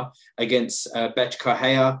Rosa against Bethe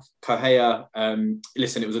Correia. Correia,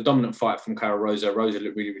 listen, it was a dominant fight from Karol Rosa. Rosa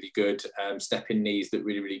looked really, really good. Stepping knees looked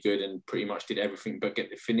really, really good and pretty much did everything but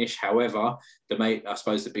get the finish. However, I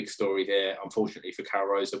suppose the big story here, unfortunately for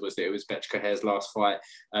Karol Rosa, was that it was Bethe Correia's last fight.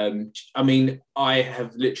 I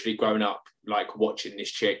have literally grown up like watching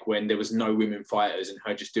this chick when there was no women fighters and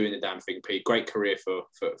her just doing the damn thing. Pete, great career for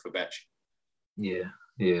Bethe. Yeah,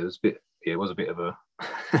 it was a bit of a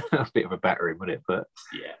a bit of a battering, wasn't it? But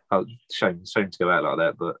shame to go out like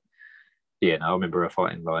that. But I remember her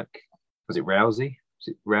fighting like, was it Rousey? Was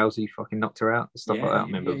it Rousey fucking knocked her out? Stuff like that. I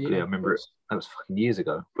remember it. That was fucking years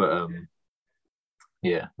ago. But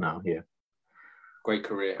great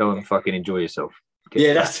career. Go and fucking enjoy yourself.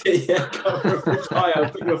 That's it. Yeah,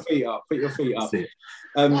 put your feet up.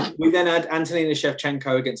 We then had Antonina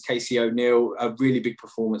Shevchenko against Casey O'Neill. A really big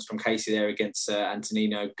performance from Casey there against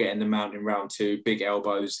Antonina, getting the mount in round two. Big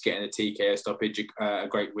elbows, getting a TKO stoppage. A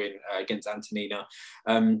great win against Antonina.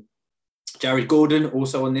 Jared Gordon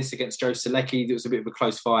also on this against Joe Selecki. It was a bit of a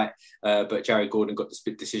close fight, but Jared Gordon got the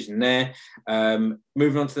split decision there.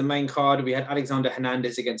 Moving on to the main card, we had Alexander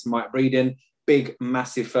Hernandez against Mike Breeden. Big,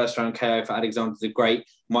 massive first-round KO for Alexander the Great.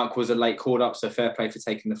 Mike was a late call-up, so fair play for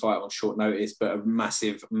taking the fight on short notice, but a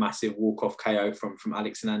massive, massive walk-off KO from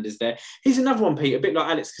Alex Hernandez there. He's another one, Pete, a bit like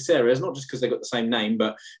Alex Caceres, not just because they've got the same name,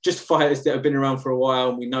 but just fighters that have been around for a while,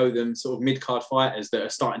 and we know them, sort of mid-card fighters that are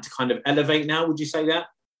starting to kind of elevate now. Would you say that?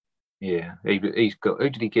 Yeah, he's got. Who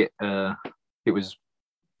did he get? It was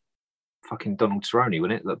fucking Donald Cerrone,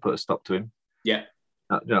 wasn't it, that put a stop to him? Yeah.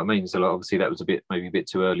 You know what I mean? So obviously that was maybe a bit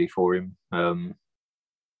too early for him.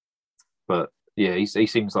 But yeah, he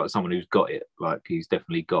seems like someone who's got it. Like, he's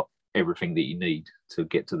definitely got everything that you need to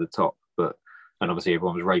get to the top. And obviously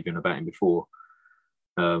everyone was raving about him before.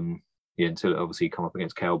 Until obviously he come up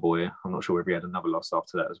against Cowboy. I'm not sure if he had another loss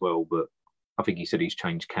after that as well, but I think he said he's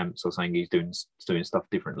changed camps or saying he's doing stuff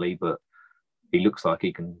differently, but he looks like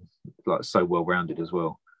he can, like, so well rounded as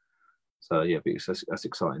well. So yeah, but that's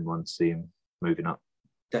exciting one to see him moving up.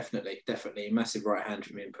 Definitely. Massive right hand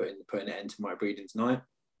from him putting it into Mike Breeden tonight.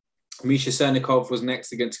 Misha Sernikov was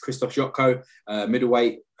next against Krzysztof Jotko,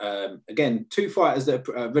 middleweight. Again, two fighters that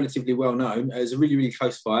are relatively well known. It was a really, really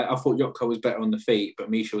close fight. I thought Jotko was better on the feet, but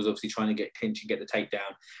Misha was obviously trying to get clinch and get the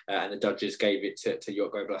takedown, and the judges gave it to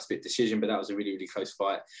Jotko by a split decision, but that was a really, really close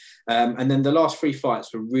fight. And then the last three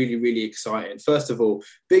fights were really, really exciting. First of all,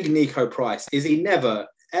 big Nico Price. Is he never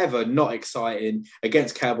ever not exciting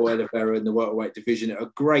against Cowboy Oliveira in the welterweight division. A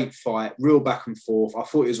great fight, real back and forth. I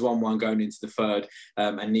thought it was 1-1 going into the third,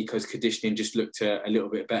 and Nico's conditioning just looked a little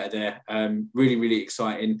bit better there. Really, really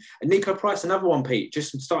exciting. And Nico Price, another one, Pete,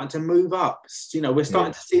 just starting to move up. We're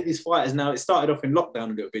starting to see these fighters now. It started off in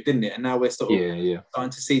lockdown a little bit, didn't it? And now we're sort of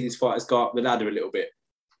starting to see these fighters go up the ladder a little bit.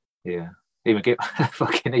 Yeah. Even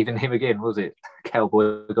him again, was it?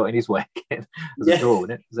 Cowboy got in his way again. It was a draw,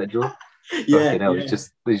 wasn't it? Was that a draw? Yeah.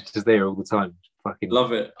 He's just there all the time. Fucking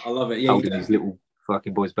love it. I love it. Yeah, holding these little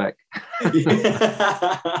fucking boys back.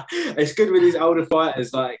 It's good with these older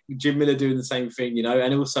fighters like Jim Miller doing the same thing,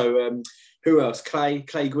 and also who else? Clay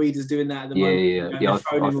Guida's doing that at the moment. I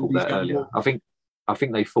thought that earlier. I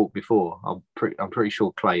think they fought before. I'm pretty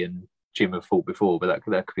sure Clay and Jim have fought before, but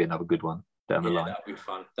that could be another good one down the line. That would be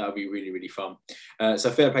fun. That would be really, really fun. So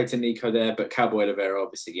fair play to Nico there, but Cowboy Oliveira,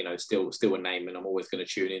 obviously, still a name, and I'm always going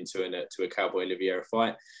to tune into a Cowboy Oliveira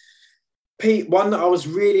fight. Pete, one that I was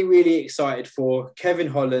really, really excited for, Kevin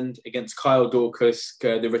Holland against Kyle Daukaus,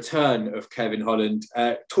 the return of Kevin Holland.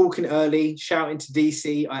 Talking early, shouting to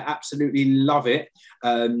DC, I absolutely love it.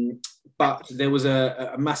 But there was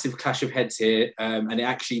a massive clash of heads here, and it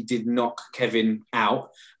actually did knock Kevin out.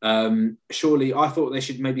 Surely, I thought they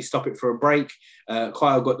should maybe stop it for a break.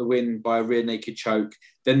 Kyle got the win by a rear naked choke.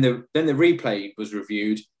 Then the replay was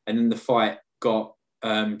reviewed, and then the fight got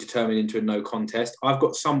determined into a no contest. I've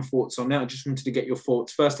got some thoughts on that. I just wanted to get your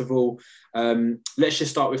thoughts. First of all, let's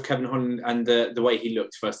just start with Kevin Holland and the way he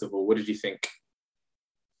looked. First of all, what did you think?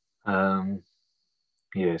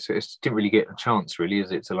 So it didn't really get a chance, really,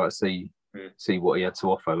 is it, to see what he had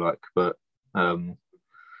to offer, but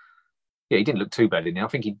he didn't look too bad in there. I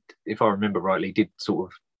think if I remember rightly, he did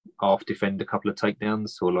sort of half defend a couple of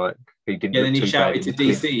takedowns, or he didn't. Yeah, then he shouted to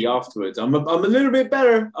DC afterwards, "I'm a little bit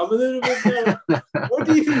better. I'm a little bit better." What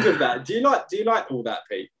do you think of that? Do you like all that,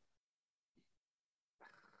 Pete?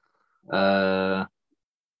 I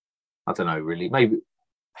don't know, really.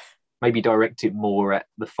 Maybe direct it more at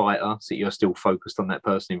the fighter, so you're still focused on that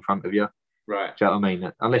person in front of you. Right. Do you know what I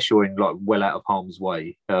mean? Unless you're in well out of harm's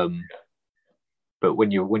way. But when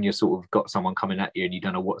you're sort of got someone coming at you and you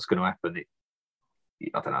don't know what's going to happen,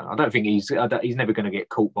 I don't know. I don't think he's never going to get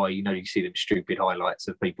caught by, you see them stupid highlights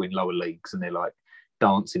of people in lower leagues and they're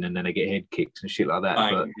dancing and then they get head kicked and shit like that.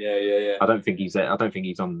 Bang. But yeah. I don't think he's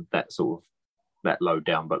on that sort of that low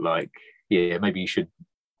down. But maybe you should.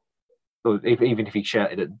 Or even if he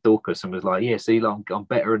shouted at Daukaus and was I'm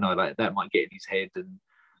better, and that might get in his head, and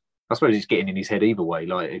I suppose it's getting in his head either way.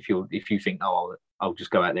 If you think, I'll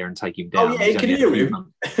just go out there and take him down. Oh yeah, he can hear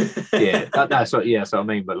him. That's what I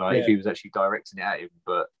mean. But if he was actually directing it at him,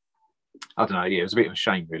 but I don't know. Yeah, it was a bit of a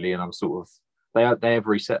shame, really. And I'm sort of they have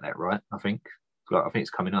reset that, right? I think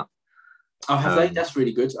it's coming up. Oh, have they? That's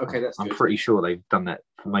really good. Okay, that's good. I'm pretty sure they've done that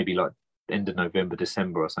for maybe end of November,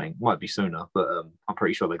 December or something. Might be sooner, but I'm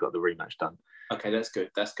pretty sure they got the rematch done. Okay, that's good.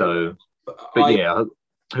 That's good. So,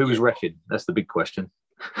 who was reffing? That's the big question.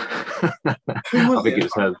 I think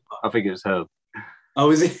it was Herb. Oh,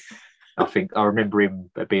 is it? I remember him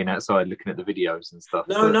being outside looking at the videos and stuff.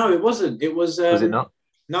 No, it wasn't. It was. Was it not?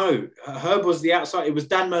 No, Herb was the outside. It was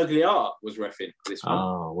Dan Mergliata was reffing this one.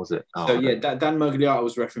 Oh, was it? Oh, so okay. Dan Mergliata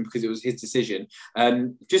was reffing because it was his decision.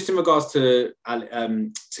 Just in regards to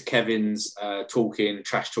Kevin's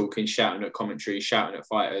trash talking, shouting at commentary, shouting at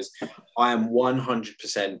fighters, I am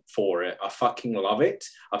 100% for it. I fucking love it.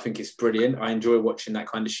 I think it's brilliant. I enjoy watching that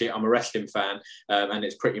kind of shit. I'm a wrestling fan, and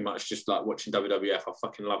it's pretty much just like watching WWF. I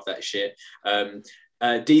fucking love that shit.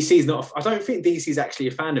 DC's not. I don't think DC's actually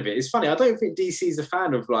a fan of it. It's funny. I don't think DC's a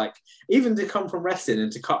fan of even to come from wrestling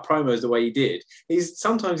and to cut promos the way he did. He's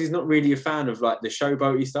not really a fan of the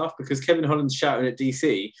showboaty stuff, because Kevin Holland's shouting at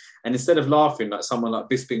DC, and instead of laughing like someone like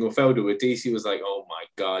Bisping or Felder would, DC was like, "Oh my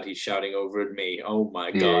god, he's shouting over at me. Oh my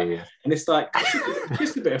god!" Yeah. And it's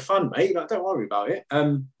just a bit of fun, mate. Don't worry about it.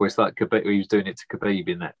 Well, it's like Khabib, he was doing it to Khabib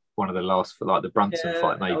in that one of the last the Brunson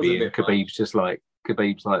fight, maybe, and Khabib's just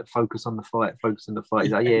Khabib's focus on the fight.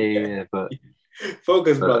 He's like, yeah, but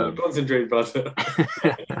focus, brother, concentrate, brother.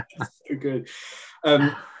 So good.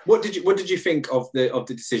 What did you think of the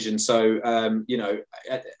decision? So I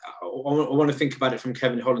want to think about it from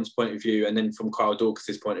Kevin Holland's point of view, and then from Kyle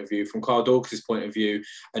Daukaus' point of view. From Kyle Daukaus' point of view,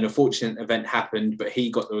 an unfortunate event happened, but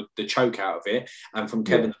he got the choke out of it. And from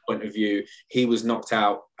Kevin's point of view, he was knocked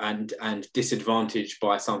out and disadvantaged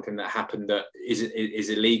by something that happened that is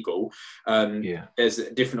illegal. There's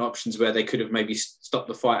different options where they could have maybe stopped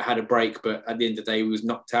the fight, had a break, but at the end of the day, he was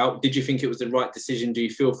knocked out. Did you think it was the right decision? Do you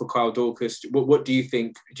feel for Kyle Daukaus? What do you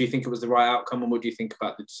think? Do you think it was the right outcome, and what do you think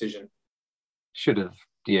about the decision? Should have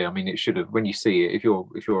yeah, I mean, it should have. When you see it, if you're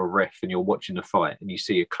a ref and you're watching the fight and you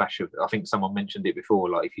see a clash of, I think someone mentioned it before.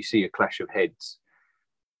 Like if you see a clash of heads,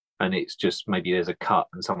 and it's just maybe there's a cut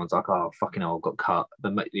and someone's like, oh fucking hell, I've got cut.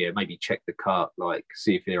 Then yeah, maybe check the cut, like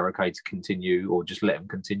see if they're okay to continue or just let them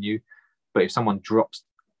continue. But if someone drops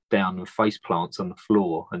down and face plants on the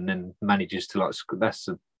floor and then manages to that's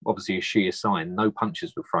obviously a sheer sign. No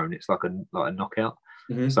punches were thrown. It's like a knockout.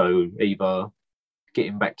 Mm-hmm. So either get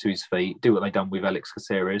him back to his feet, do what they done with Alex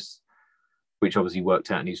Caceres, which obviously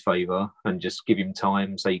worked out in his favour, and just give him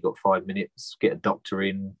time. Say you got 5 minutes, get a doctor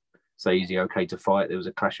in, say is he okay to fight? There was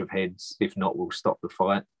a clash of heads. If not, we'll stop the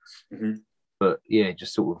fight. Mm-hmm. But yeah,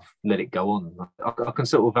 just sort of let it go on. I can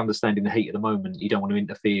sort of understand in the heat of the moment, you don't want to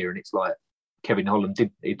interfere, and it's like Kevin Holland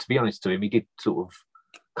did. To be honest to him, he did sort of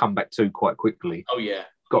come back to quite quickly. Oh yeah,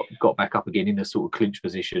 got back up again in a sort of clinch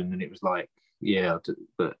position, and it was like, yeah.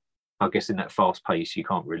 But I guess in that fast pace, you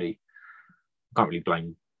can't really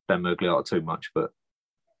blame Dan Miragliotta too much. But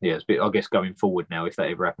yeah, it's a bit, I guess going forward now, if that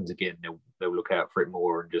ever happens again, they'll look out for it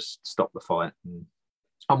more and just stop the fight. And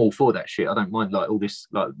I'm all for that shit. I don't mind like all this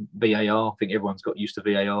like VAR. I think everyone's got used to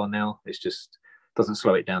VAR now. It's just doesn't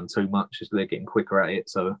slow it down too much. Just they're getting quicker at it.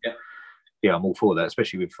 So yeah, I'm all for that,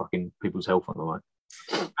 especially with fucking people's health on the line.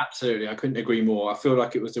 Absolutely, I couldn't agree more. I feel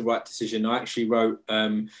like it was the right decision. I actually wrote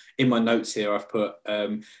in my notes here, I've put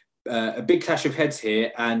a big clash of heads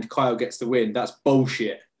here and Kyle gets the win. That's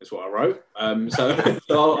bullshit, is what I wrote. So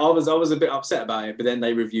I was a bit upset about it, but then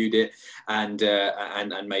they reviewed it and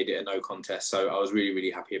made it a no contest. So I was really,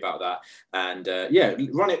 really happy about that. And yeah,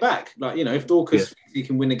 run it back. Like, you know, if Dorcas he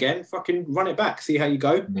can win again, fucking run it back. See how you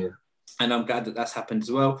go. Yeah. And I'm glad that that's happened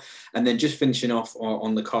as well. And then just finishing off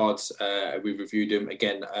on the cards, we reviewed them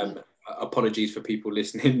again. Apologies for people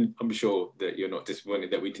listening. I'm sure that you're not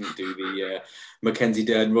disappointed that we didn't do the Mackenzie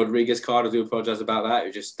Dern Rodriguez card. I do apologise about that.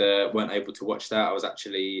 We just weren't able to watch that. I was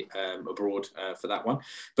actually abroad for that one.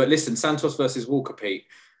 But listen, Santos versus Walker, Pete.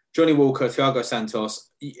 Johnny Walker, Thiago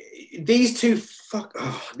Santos. These two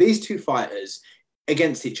fighters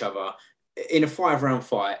against each other in a 5-round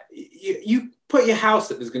fight, you put your house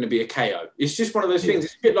that there's going to be a KO. It's just one of those things.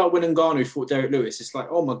 It's a bit like when Ngannou fought Derek Lewis. It's like,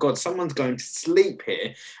 oh my God, someone's going to sleep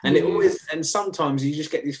here. And it always, and sometimes you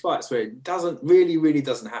just get these fights where it really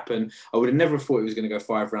doesn't happen. I would have never thought it was going to go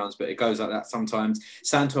 5 rounds, but it goes like that sometimes.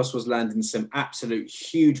 Santos was landing some absolute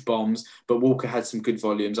huge bombs, but Walker had some good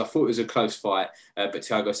volumes. I thought it was a close fight, but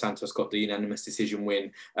Thiago Santos got the unanimous decision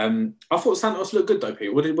win. I thought Santos looked good though,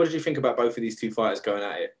 Pete. What did you think about both of these two fighters going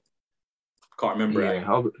at it? Can't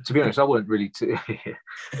remember. To be honest, I weren't really too.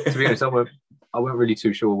 To be honest, I weren't really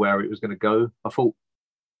too sure where it was going to go. I thought,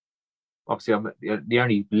 obviously, the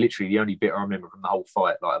only bit I remember from the whole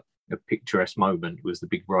fight, like a picturesque moment, was the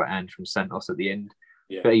big right hand from Santos at the end.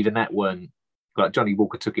 Yeah. But even that weren't like Johnny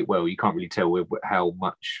Walker took it well. You can't really tell how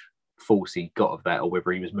much force he got of that, or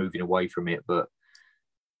whether he was moving away from it. But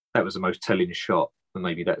that was the most telling shot, and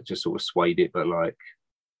maybe that just sort of swayed it. But like,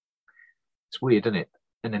 it's weird, isn't it?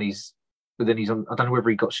 And then he's on, I don't know whether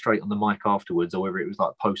he got straight on the mic afterwards or whether it was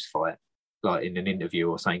like post-fight, like in an interview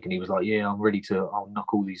or something, and he was like, yeah, I'm ready to, I'll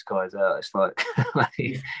knock all these guys out. It's like,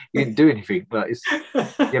 you didn't do anything. Like, it's,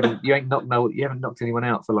 you haven't knocked anyone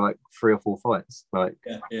out for like 3 or 4 fights. Like,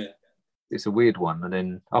 it's a weird one. And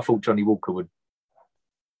then I thought Johnny Walker would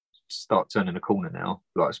start turning a corner now,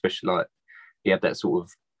 like, especially like he had that sort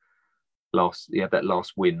of last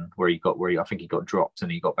win where I think he got dropped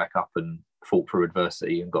and he got back up and fought through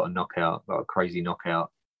adversity and got a knockout, like a crazy knockout.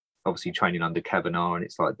 Obviously training under Kavanagh, and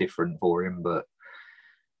it's like different for him, but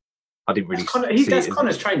I didn't really. That's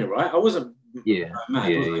Connor's trainer, right? I wasn't. Yeah.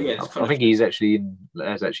 I think he's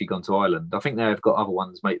has actually gone to Ireland. I think they've got other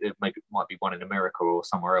ones. Maybe might be one in America or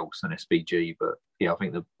somewhere else, an SBG. But yeah, I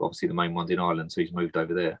think obviously the main one's in Ireland, so he's moved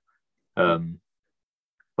over there.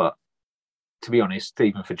 But to be honest,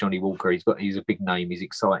 even for Johnny Walker, he's a big name. He's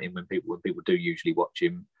exciting when people do usually watch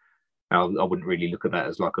him. I wouldn't really look at that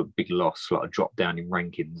as like a big loss, like a drop down in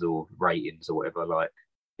rankings or ratings or whatever. Like,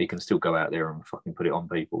 he can still go out there and fucking put it on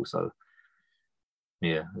people. So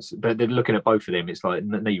yeah, but they're looking at both of them. It's like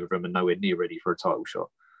neither of them are nowhere near ready for a title shot.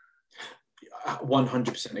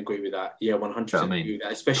 100% agree with that. Yeah, 100% agree with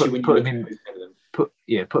that. Especially when you look at them. Put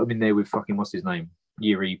him in there with fucking what's his name,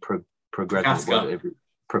 Yuri Prochaska.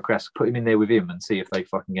 Put him in there with him and see if they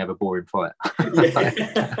fucking have a boring fight.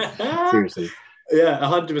 Seriously. Yeah,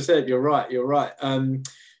 100%. You're right.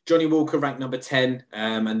 Johnny Walker ranked number 10.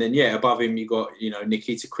 And then, above him, you got,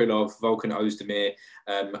 Nikita Krylov, Volkan Ozdemir,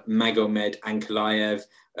 Magomed Ankalaev,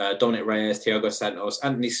 Dominic Reyes, Thiago Santos,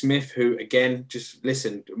 Anthony Smith, who, again, just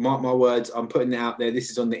listen, mark my words, I'm putting it out there. This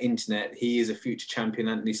is on the internet. He is a future champion,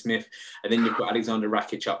 Anthony Smith. And then you've got Alexander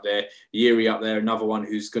Rakic up there, Yuri up there, another one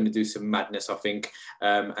who's going to do some madness, I think.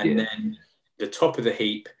 Then the top of the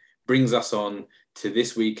heap brings us on to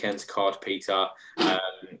this weekend's card, Peter.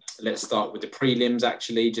 Let's start with the prelims,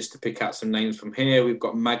 actually, just to pick out some names from here. We've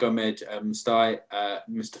got Magomed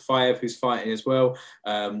Mustafayev, who's fighting as well.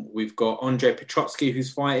 We've got Andre Petrotsky,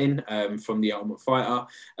 who's fighting from the Ultimate Fighter.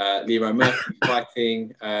 Leroy Murphy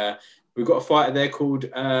fighting. We've got a fighter there called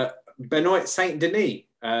Benoit Saint Denis.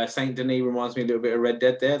 Saint Denis reminds me a little bit of Red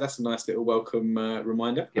Dead there. That's a nice little welcome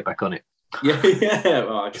reminder. Get back on it. Yeah.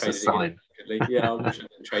 Well, I traded it in. Yeah, I wish I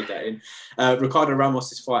didn't trade that in. Ricardo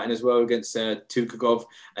Ramos is fighting as well against Tukagov,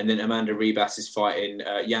 and then Amanda Ribas is fighting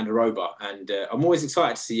Yandaroba. And I'm always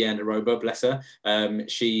excited to see Yandaroba, bless her.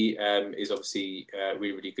 She is obviously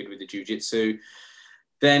really, really good with the jiu-jitsu.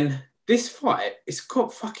 Then this fight, it's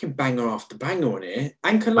got fucking banger after banger on it.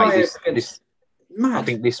 Ankalaev against... Mad. I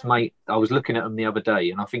think this mate, I was looking at them the other day,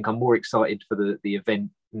 and I think I'm more excited for the event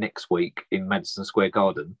next week in Madison Square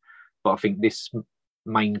Garden. But I think this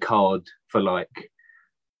main card for like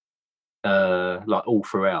all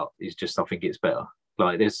throughout is just, I think it's better.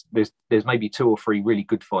 Like there's maybe 2 or 3 really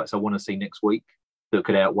good fights I want to see next week that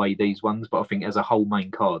could outweigh these ones. But I think as a whole main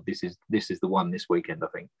card, this is the one this weekend, I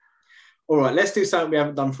think. All right, let's do something we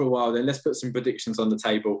haven't done for a while then. Let's put some predictions on the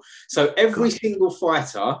table. So every single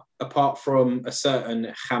fighter, apart from a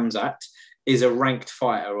certain Khamzat, is a ranked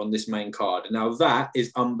fighter on this main card. Now that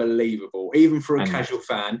is unbelievable. Even for a casual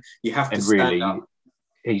fan, you have to stand up.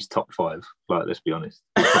 He's top 5. Like, let's be honest,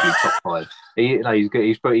 he's probably top 5. He's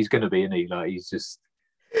going to be, isn't he? Like, he is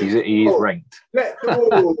ranked. Whoa.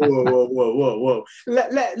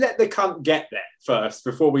 Let the cunt get there first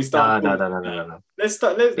before we start. No. Let's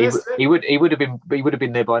start. He would have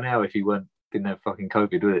been there by now if he didn't have fucking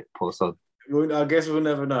COVID, would it? Poor sod. I guess we'll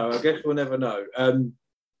never know.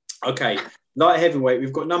 Okay, light heavyweight,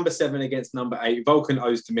 we've got number 7 against number 8, Volkan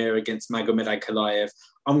Ozdemir against Magomed Ankalaev.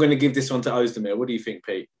 I'm going to give this one to Ozdemir. What do you think,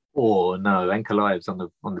 Pete? Oh, no, Ankalaev's on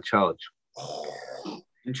the charge. Oh,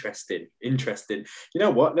 interesting. You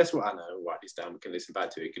know what? I'll write this down. We can listen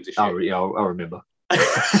back to it. Give us a shit. Oh, yeah, I'll remember. I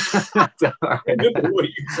remember what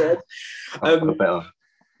you said.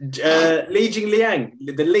 Li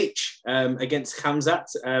Jingliang, the Leech, against Khamzat.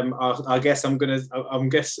 I guess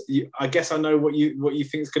I know what you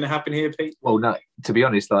think is going to happen here, Pete. Well, no, to be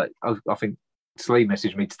honest, like I think Slee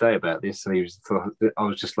messaged me today about this, and I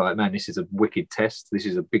was just like, man, this is a wicked test. This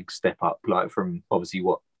is a big step up, like from obviously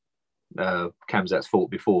what Khamzat's fought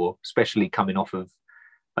before, especially coming off of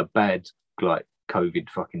a bad like COVID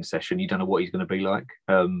fucking session. You don't know what he's going to be like.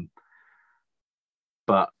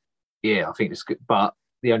 But yeah, I think it's good. But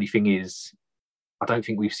the only thing is, I don't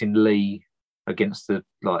think we've seen Lee against a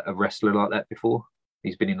wrestler like that before.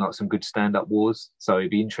 He's been in like some good stand-up wars, so it'd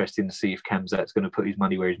be interesting to see if Khamzat's going to put his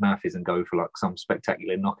money where his mouth is and go for like some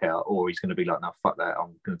spectacular knockout, or he's going to be like, no, fuck that,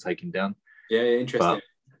 I'm going to take him down. Yeah, interesting.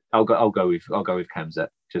 But I'll go with Khamzat.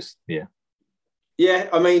 Just yeah. Yeah,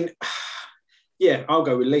 I mean, yeah, I'll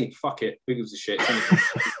go with Lee. Fuck it, who gives a shit?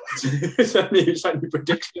 It's only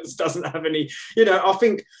predictions. Doesn't have any. I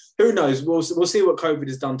think who knows. We'll see what COVID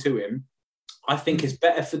has done to him. I think it's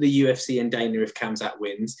better for the UFC and Dana if Khamzat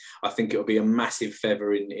wins. I think it'll be a massive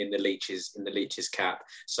feather in the Leech's cap.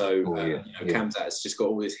 So Khamzat has just got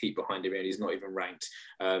all this heat behind him, and he's not even ranked.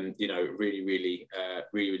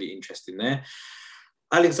 Really interesting there.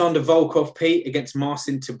 Alexander Volkov, Pete, against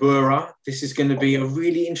Marcin Tybura. This is going to be a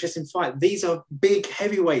really interesting fight. These are big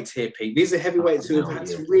heavyweights here, Pete. These are heavyweights who have had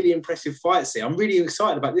some really impressive fights here. I'm really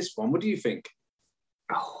excited about this one. What do you think?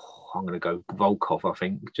 Oh, I'm going to go Volkov, I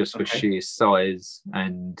think, just for sheer size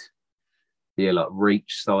and, like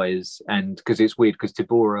reach, size. And because it's weird, because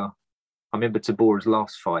Tybura, I remember Tybura's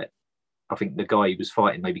last fight, I think the guy he was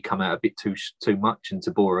fighting maybe come out a bit too much, and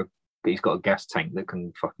Tybura, he's got a gas tank that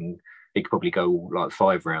can fucking... He could probably go like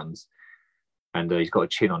 5 rounds, and he's got a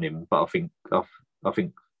chin on him. But I think,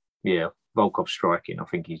 Volkov striking. I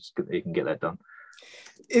think he can get that done.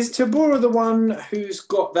 Is Tybura the one who's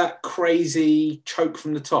got that crazy choke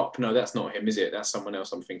from the top? No, that's not him, is it? That's someone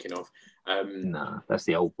else I'm thinking of. No, that's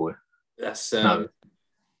the old boy. That's like,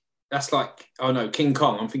 oh no, King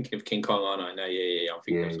Kong. I'm thinking of King Kong, aren't I? No, yeah. I'm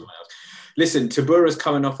thinking of someone else. Listen, Tybura's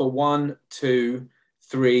coming off a 1, 2,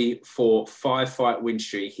 3, 4, 5 fight win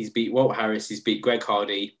streak. He's beat Walt Harris, he's beat Greg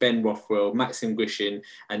Hardy, Ben Rothwell, Maxim Grishin,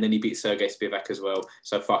 and then he beat Sergey Spivak as well.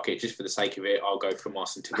 So fuck it, just for the sake of it, I'll go for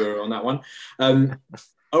Marcin Tybura on that one.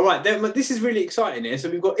 All right, then, this is really exciting here. So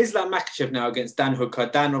we've got Islam Makhachev now against Dan Hooker.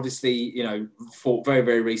 Dan obviously, fought very,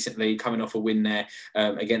 very recently, coming off a win there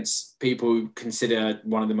against people who consider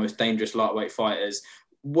one of the most dangerous lightweight fighters.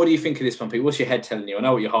 What do you think of this one, Pete? What's your head telling you? I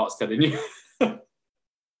know what your heart's telling you.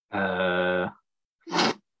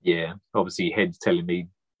 Yeah, obviously head's telling me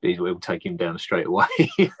he will take him down straight away.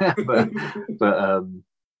 but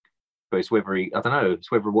it's whether I don't know, it's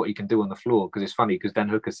whether what he can do on the floor, because it's funny because Dan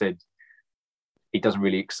Hooker said he doesn't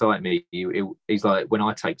really excite me. He's like, when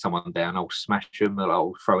I take someone down, I'll smash them,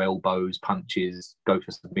 I'll throw elbows, punches, go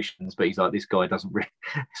for submissions. But he's like, this guy doesn't really.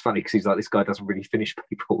 It's funny because he's like, this guy doesn't really finish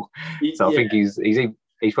people. So I think he's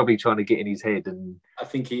probably trying to get in his head, and I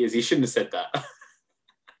think he is. He shouldn't have said that.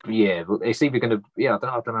 Yeah, but it's either going to. Yeah,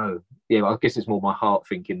 I don't know. Yeah, I guess it's more my heart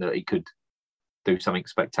thinking that he could do something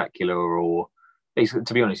spectacular, or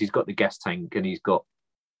to be honest, he's got the gas tank, and he's got.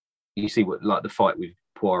 You see what like the fight with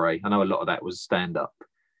Poirier. I know a lot of that was stand up,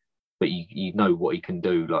 but you know what he can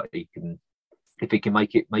do. Like he can, if he can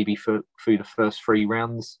make it maybe through the first 3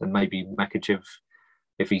 rounds, and maybe Makhachev,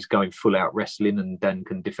 if he's going full out wrestling, and Dan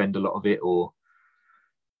can defend a lot of it, or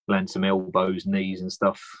land some elbows, knees, and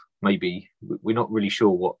stuff. Maybe we're not really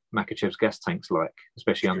sure what Makhachev's gas tank's like,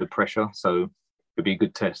 especially under pressure. So it'd be a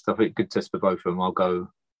good test. I think a good test for both of them. I'll go.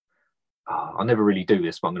 I never really do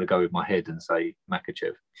this, but I'm going to go with my head and say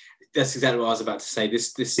Makhachev. That's exactly what I was about to say.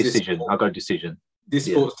 This decision. I'll go decision. This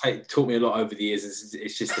sport's taught me a lot over the years.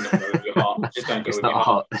 It's just not go with your heart. Just don't go with your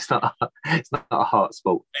heart. It's not a heart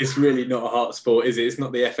sport. It's really not a heart sport, is it? It's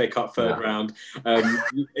not the FA Cup third round.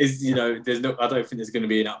 There's no. I don't think there's going to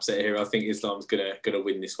be an upset here. I think Islam's going to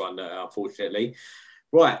win this one, unfortunately.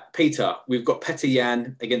 Right, Peter, we've got Petr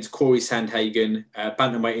Yan against Corey Sandhagen,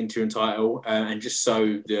 bantamweight interim title. And just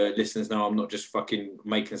so the listeners know, I'm not just fucking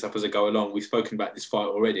making this up as I go along. We've spoken about this fight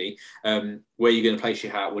already. Where are you going to place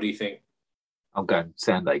your hat? What do you think? I'm going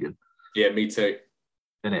Sandhagen. Yeah, me too.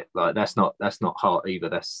 Isn't it? Like that's not hard either.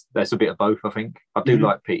 That's a bit of both. I think I do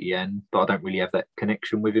like Petr Yan, but I don't really have that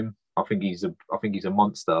connection with him. I think he's a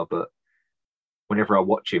monster, but whenever I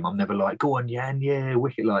watch him, I'm never like, go on Yan, yeah,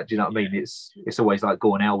 wicked. Like, do you know what I mean? It's always like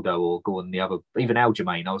go on Aldo or go on the other, even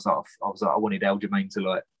Aljamain. I was like, I wanted Aljamain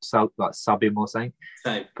to sub him or something.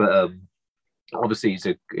 Same. But obviously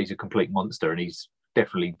he's a complete monster, and he's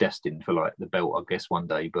definitely destined for like the belt, I guess, one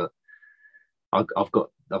day. But I've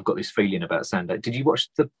got this feeling about Sandhagen. Did you watch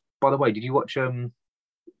on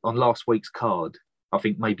last week's card? I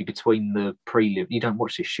think maybe between the prelim, you don't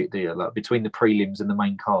watch this shit, do you? Like between the prelims and the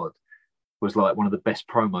main card was like one of the best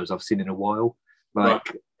promos I've seen in a while. Like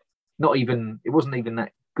it wasn't even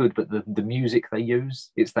that good, but the music they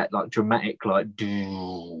use, it's that like dramatic, like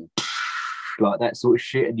like that sort of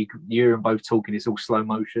shit, and you hear them both talking. It's all slow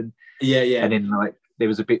motion. Yeah. And then like there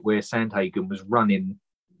was a bit where Sandhagen was running.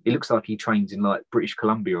 It looks like he trains in like British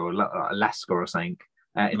Columbia or Alaska or something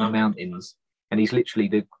in the mountains. And he's literally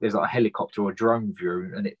there's like a helicopter or drone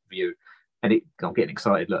view, and I'm getting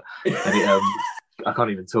excited. Look, and I can't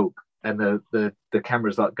even talk. And the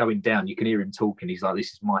camera's like going down. You can hear him talking. He's like,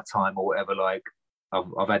 "This is my time" or whatever. Like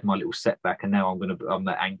I've had my little setback, and now I'm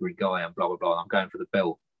that angry guy and blah blah blah. And I'm going for the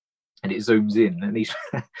belt, and it zooms in, and he's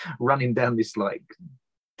running down this like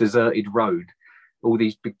deserted road. All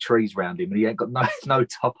these big trees around him, and he ain't got no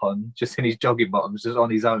top on, just in his jogging bottoms, just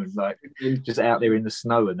on his own, like just out there in the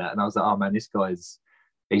snow and that. And I was like, oh man, this guy's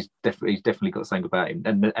he's definitely got something about him.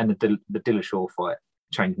 And the Dillashaw fight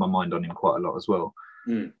changed my mind on him quite a lot as well.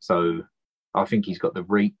 So I think he's got the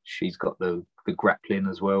reach, he's got the grappling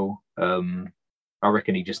as well. I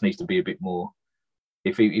reckon he just needs to be a bit more.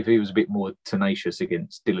 If he was a bit more tenacious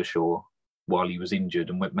against Dillashaw while he was injured,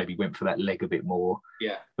 and maybe went for that leg a bit more,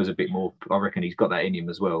 was a bit more. I reckon he's got that in him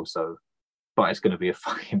as well. So, but it's going to be a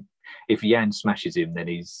fucking. If Yan smashes him, then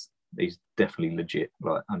he's definitely legit,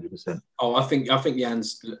 like 100%. Oh, I think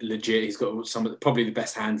Yan's legit. He's got probably the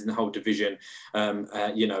best hands in the whole division.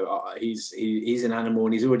 He's an animal,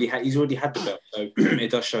 and he's already had the belt, so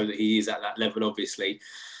it does show that he is at that level, obviously.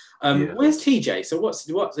 Where's TJ? So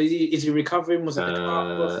is he recovering? Was it the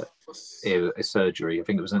car? A surgery. I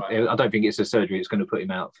think it was. Right. I don't think it's a surgery. It's going to put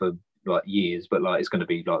him out for like years, but like it's going to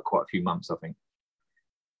be like quite a few months, I think.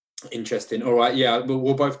 Interesting. All right. Yeah,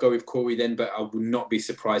 we'll both go with Corey then, but I would not be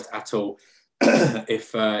surprised at all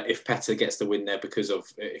if Petr gets the win there because of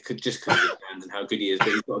it could just because of his hands and how good he is. But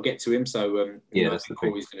he's got to get to him, so I think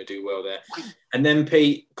Corey's going to do well there. And then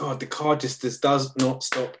Pete, God, the card just does not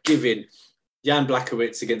stop giving. Jan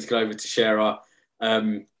Blachowicz against Glover Teixeira.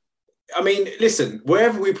 I mean, listen,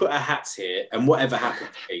 wherever we put our hats here and whatever happens,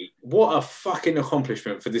 Pete, what a fucking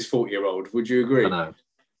accomplishment for this 40-year-old. Would you agree? I know.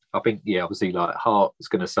 I think, obviously, like, Hart is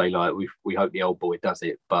going to say, like, we hope the old boy does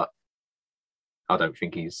it, but I don't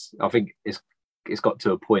think he's. I think it's got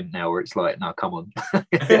to a point now where it's like, no, come on,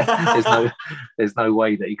 there's no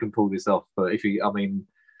way that he can pull this off. But if he, I mean,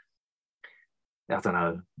 I don't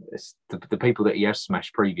know, it's the people that he has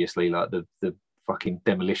smashed previously, like the fucking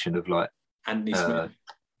demolition of like Anthony Smith.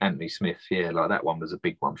 Anthony Smith, yeah, like that one was a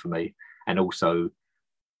big one for me, and also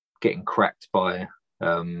getting cracked by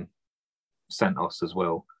Santos as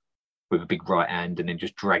well with a big right hand, and then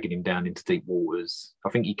just dragging him down into deep waters. I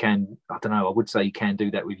think he can. I don't know. I would say he can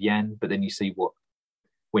do that with Yan, but then you see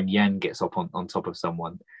when Yan gets up on top of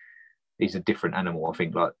someone, he's a different animal. I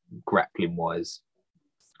think, like grappling wise,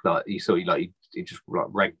 like he just like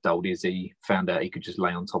ragdolled Izzy, found out he could just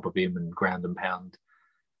lay on top of him and ground and pound.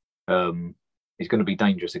 He's going to be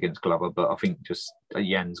dangerous against Glover, but I think just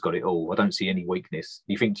Yan's got it all. I don't see any weakness.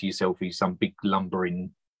 You think to yourself he's some big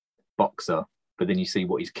lumbering boxer, but then you see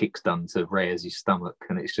what his kick's done to Reyes' stomach,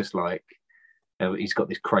 and it's just like he's got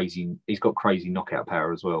crazy knockout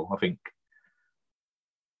power as well. I think,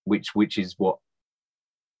 which is what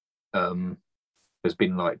has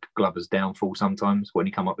been like Glover's downfall sometimes when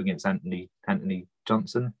he come up against Anthony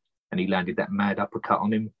Johnson and he landed that mad uppercut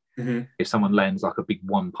on him. Mm-hmm. If someone lands like a big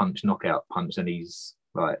one punch knockout punch, and he's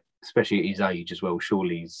like, especially at his age as well,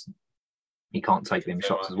 surely he can't take them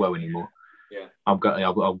shots as well anymore. Yeah, I'll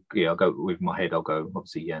go with my head. I'll go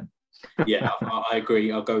obviously Yan. Yeah, I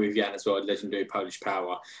agree. I'll go with Yan as well. Legendary Polish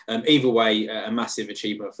power. Either way, a massive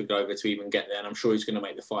achievement for Glover to even get there, and I'm sure he's going to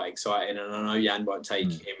make the fight exciting. And I know Yan won't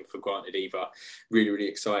take him for granted either. Really, really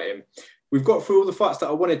exciting. We've got through all the fights that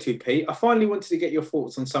I wanted to, Pete. I finally wanted to get your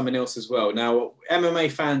thoughts on something else as well. Now, MMA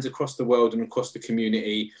fans across the world and across the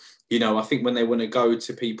community, you know, I think when they want to go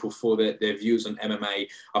to people for their views on MMA,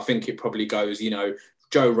 I think it probably goes, you know,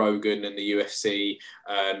 Joe Rogan and the UFC,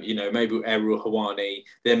 you know, maybe Ariel Helwani,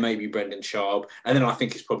 then maybe Brendan Schaub, and then I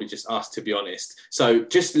think it's probably just us, to be honest. So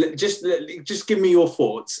just give me your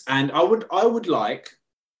thoughts, and I would like,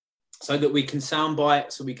 so that we can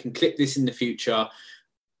soundbite, so we can clip this in the future,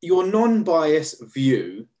 your non-biased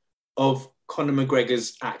view of Conor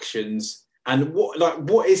McGregor's actions and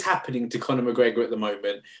what is happening to Conor McGregor at the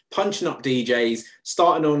moment, punching up DJs,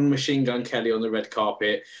 starting on Machine Gun Kelly on the red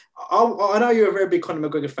carpet. I know you're a very big Conor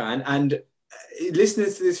McGregor fan, and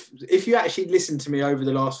listeners to this, if you actually listen to me over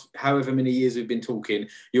the last however many years we've been talking,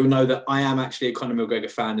 you'll know that I am actually a Conor McGregor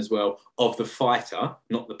fan as well, of the fighter,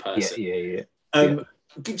 not the person. Yeah.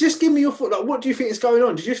 Just give me your thought. Like, what do you think is going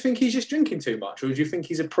on? Do you just think he's just drinking too much, or do you think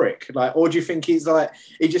he's a prick? Like, or do you think he's like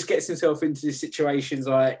he just gets himself into these situations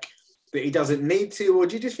like that he doesn't need to, or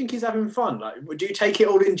do you just think he's having fun? Like, do you take it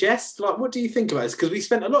all in jest? Like, what do you think about this? Because we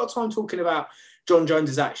spent a lot of time talking about John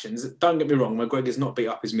Jones's actions. Don't get me wrong, McGregor's not beat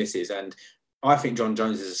up his missus, and I think John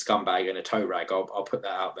Jones is a scumbag and a toe rag. I'll put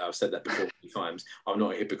that out there. I've said that before a few times. I'm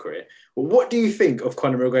not a hypocrite. But what do you think of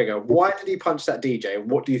Conor McGregor? Why did he punch that DJ?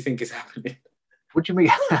 And what do you think is happening? What do you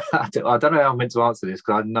mean? I don't know how I'm meant to answer this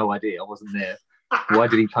because I had no idea. I wasn't there. Why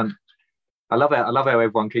did he punch? I love how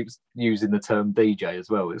everyone keeps using the term DJ as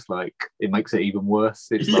well. It's like it makes it even worse.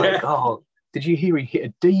 It's like, oh, did you hear he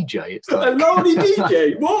hit a DJ? It's like a lonely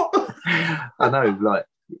DJ. What? I know, like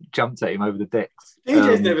jumped at him over the decks.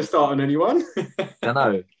 DJ's never starting anyone. I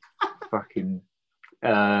know. Fucking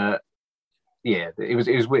yeah, it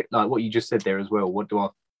was weird, like what you just said there as well. What do I?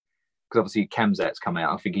 Because obviously Khamzat's come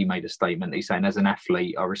out. I think he made a statement. He's saying, as an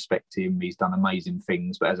athlete, I respect him. He's done amazing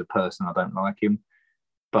things, but as a person, I don't like him.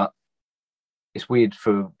 But it's weird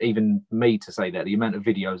for even me to say that. The amount of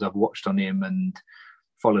videos I've watched on him and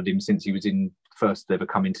followed him since he was in first ever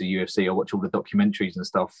coming to UFC. I watch all the documentaries and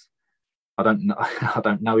stuff. I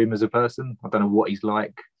don't know him as a person. I don't know what he's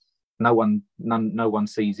like. No one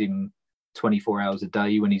sees him 24 hours a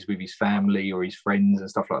day when he's with his family or his friends and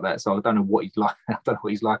stuff like that. So I don't know what he's like. I don't know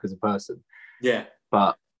what he's like as a person. Yeah.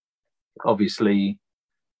 But obviously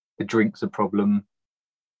the drink's a problem.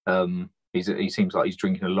 He seems like he's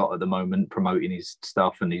drinking a lot at the moment, promoting his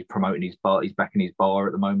stuff, and he's promoting his bar. He's back in his bar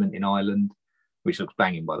at the moment in Ireland, which looks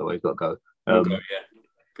banging, by the way. We've got to go. Yeah,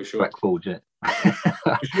 for sure. Black Forge, yeah.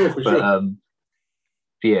 For sure.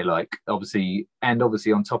 Yeah, like obviously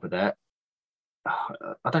on top of that,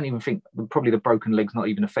 I don't even think probably the broken leg's not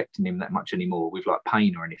even affecting him that much anymore with like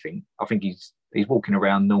pain or anything. I think he's walking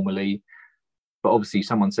around normally. But obviously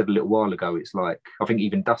someone said a little while ago, it's like, I think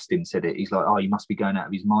even Dustin said it. He's like, oh, he must be going out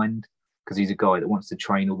of his mind because he's a guy that wants to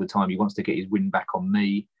train all the time. He wants to get his win back on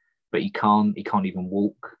me, but he can't even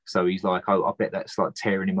walk. So he's like, oh, I bet that's like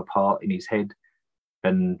tearing him apart in his head.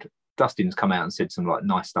 And Dustin's come out and said some like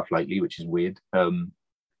nice stuff lately, which is weird.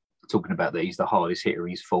 Talking about that he's the hardest hitter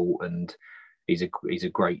he's fought and he's a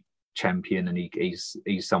great champion and he's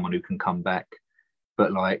someone who can come back.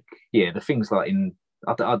 But like, yeah, the things like in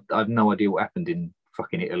I have no idea what happened in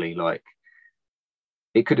fucking Italy. Like,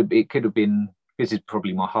 it could have been. This is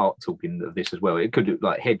probably my heart talking of this as well. It could have,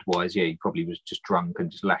 like, head wise, yeah, he probably was just drunk and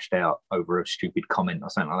just lashed out over a stupid comment or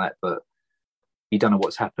something like that. But you don't know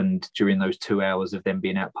what's happened during those 2 hours of them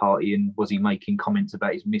being out partying. Was he making comments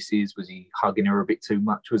about his missus? Was he hugging her a bit too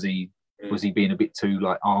much? Was he being a bit too,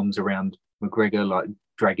 like, arms around McGregor, like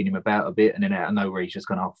dragging him about a bit? And then out of nowhere, he's just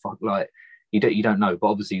gone, oh fuck, like, you don't know. But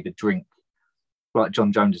obviously the drink, like,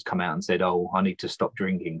 John Jones has come out and said, oh, I need to stop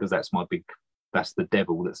drinking because that's the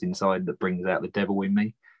devil that's inside that brings out the devil in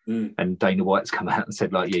me. And Dana White's come out and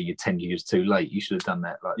said, like, yeah, you're 10 years too late. You should have done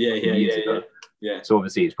that like years ago. Yeah. So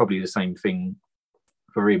obviously it's probably the same thing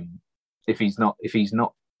for him. If he's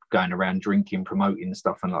not going around drinking, promoting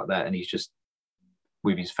stuff and like that, and he's just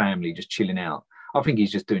with his family, just chilling out, I think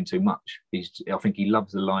he's just doing too much. I think he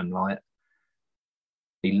loves the limelight.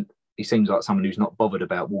 He seems like someone who's not bothered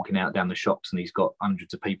about walking out down the shops and he's got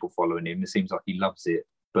hundreds of people following him. It seems like he loves it,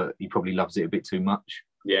 but he probably loves it a bit too much.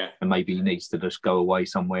 Yeah. And maybe he needs to just go away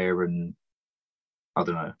somewhere and, I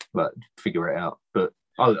don't know, like, figure it out. But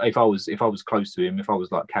if I was close to him, if I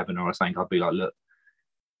was like Kavanagh or something, I'd be like, look,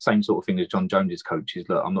 same sort of thing as John Jones's coaches.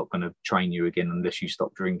 Look, I'm not going to train you again unless you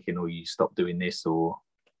stop drinking or you stop doing this, or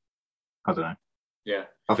I don't know. Yeah.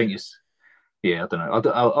 I think it's, yeah, I don't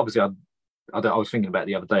know. Obviously, I was thinking about it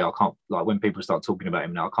the other day. I can't, like, when people start talking about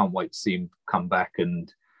him now, I can't wait to see him come back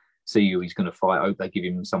and see who he's going to fight. I hope they give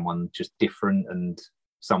him someone just different and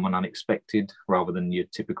someone unexpected rather than your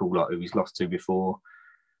typical, like, who he's lost to before.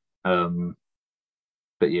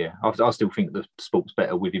 But yeah, I still think the sport's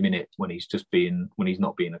better with him in it when he's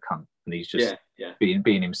not being a cunt and he's just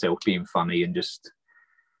being himself, being funny, and just,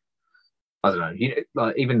 I don't know.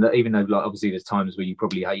 Like, even though, like, obviously there's times where you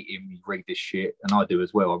probably hate him, you read this shit, and I do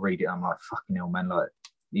as well. I read it, I'm like, fucking hell, man, like,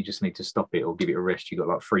 you just need to stop it or give it a rest. You got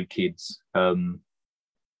like 3 kids.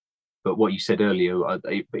 But what you said earlier,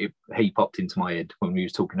 he popped into my head when we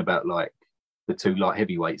was talking about, like, the 2 light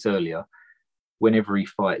heavyweights earlier. Whenever he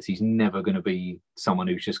fights, he's never going to be someone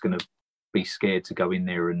who's just going to be scared to go in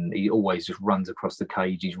there, and he always just runs across the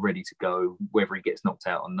cage. He's ready to go, whether he gets knocked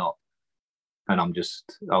out or not. And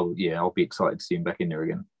I'll be excited to see him back in there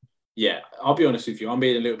again. Yeah, I'll be honest with you. I'm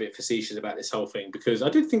being a little bit facetious about this whole thing because I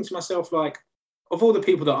did think to myself, like, of all the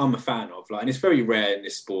people that I'm a fan of, like, and it's very rare in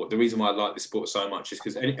this sport. The reason why I like this sport so much is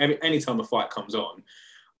because any time a fight comes on,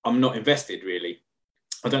 I'm not invested, really.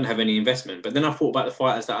 I don't have any investment. But then I thought about the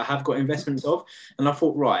fighters that I have got investments of, and I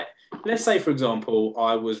thought, right, let's say, for example,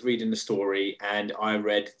 I was reading the story and I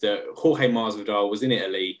read that Jorge Masvidal was in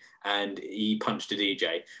Italy and he punched a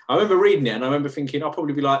DJ. I remember reading it and I remember thinking, I'll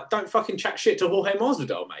probably be like, don't fucking chat shit to Jorge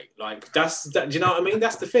Masvidal, mate. Like, do you know what I mean?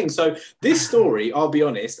 That's the thing. So this story, I'll be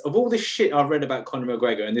honest, of all this shit I've read about Conor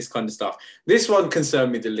McGregor and this kind of stuff, this one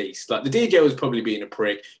concerned me the least. Like, the DJ was probably being a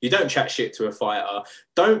prick. You don't chat shit to a fighter.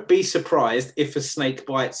 Don't be surprised if a snake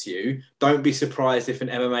bites you. Don't be surprised if an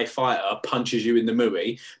MMA fighter punches you in the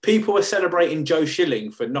mooey. People are celebrating Joe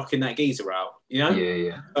Schilling for knocking that geezer out, you know?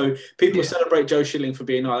 Yeah. So people celebrate Joe Schilling for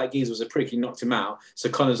being, oh, that geezer was a prick, he knocked him out. So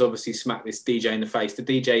Conor's obviously smacked this DJ in the face. The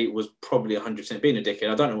DJ was probably 100% being a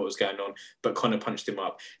dickhead. I don't know what was going on, but Conor punched him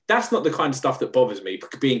up. That's not the kind of stuff that bothers me,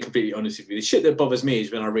 being completely honest with you. The shit that bothers me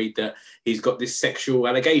is when I read that he's got this sexual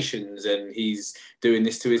allegations and he's doing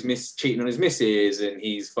this to his cheating on his missus, and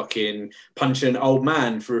he's fucking punching an old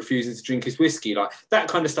man for refusing to drink his whiskey. Like, that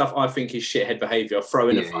kind of stuff I think is shithead behaviour.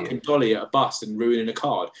 Throwing a fucking dolly at a bus and ruining a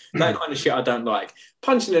card. That kind of shit I don't like.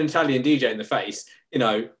 Punching an Italian DJ in the face, you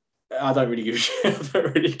know, I don't really give a shit. I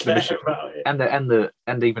don't really care about it.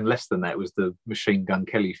 And even less than that was the Machine Gun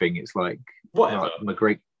Kelly thing. It's like, whatever.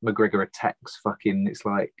 Like, McGregor attacks fucking, it's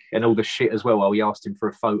like, and all the shit as well. Oh, he asked him for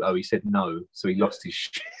a photo, he said no, so he lost his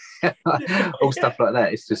shit. All stuff like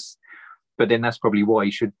that. It's just, but then that's probably why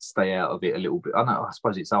he should stay out of it a little bit. I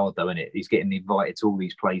suppose it's hard though, isn't it? He's getting invited to all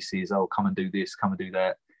these places. Oh, come and do this, come and do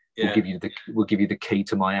that. Yeah. We'll give you the key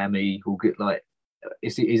to Miami. We'll get, like,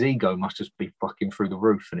 his ego must just be fucking through the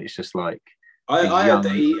roof, and it's just like, I read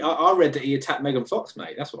that he attacked Megan Fox,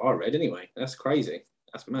 mate. That's what I read anyway. That's crazy.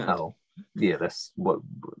 That's mad. Oh, yeah, that's what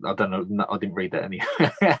I don't know. No, I didn't read that anyway.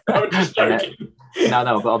 I'm just joking.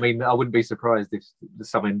 No, but I mean, I wouldn't be surprised if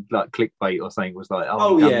something like clickbait or something was like,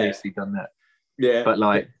 oh he done this, he done that. Yeah, but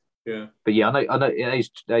like, yeah, but yeah, I know.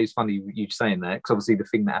 It is funny you saying that, because obviously the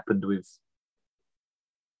thing that happened with,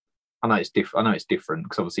 I know it's different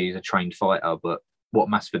because obviously he's a trained fighter, but what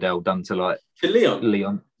Masvidal done to, like, to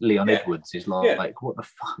Leon Edwards is like what the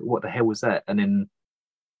fuck, what the hell was that? And then,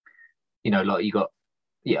 you know, like, you got,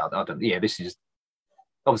 this is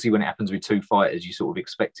obviously when it happens with 2 fighters, you sort of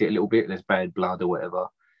expect it a little bit. There's bad blood or whatever,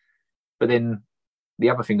 but then the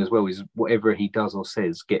other thing as well is whatever he does or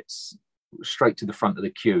says gets straight to the front of the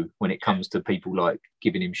queue when it comes to people like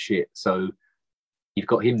giving him shit. So you've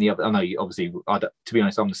got him. I know, obviously, to be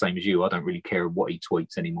honest, I'm the same as you. I don't really care what he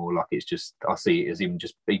tweets anymore. Like, it's just, I see it as him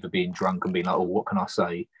just either being drunk and being like, oh, what can I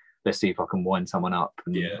say? Let's see if I can wind someone up.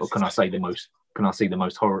 And, or can I say the most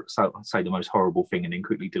horrible thing and then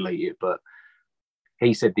quickly delete it? But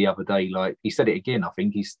he said the other day, like, he said it again, I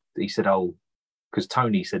think. He said, oh, because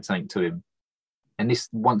Tony said something to him. And this,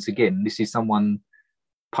 once again, this is someone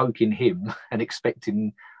poking him and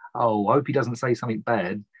expecting, oh, I hope he doesn't say something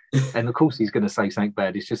bad. And of course he's going to say something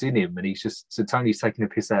bad. It's just in him. And so Tony's taking a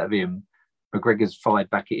piss out of him. McGregor's fired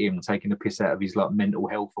back at him, taking a piss out of his like mental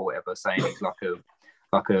health or whatever, saying he's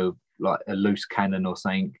like a loose cannon or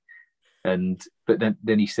something. But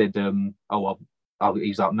then he said,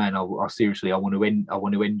 he's like, man, I seriously, I want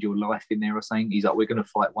to end your life in there or something. He's like, we're going to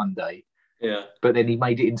fight one day. Yeah. But then he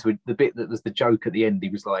made it into the bit that was the joke at the end. He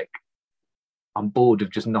was like, I'm bored of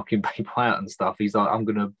just knocking people out and stuff. He's like, I'm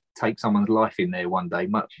going to take someone's life in there one day.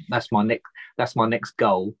 That's my next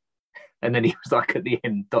goal. And then he was like, at the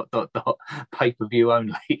end, ... pay-per-view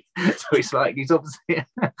only. So it's like he's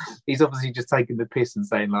obviously just taking the piss and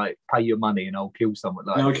saying like, pay your money and I'll kill someone.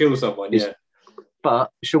 Like, I'll kill someone. Yeah.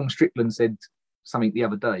 But Sean Strickland said something the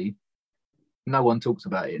other day. No one talks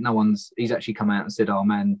about it. He's actually come out and said, oh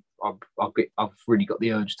man, I've really got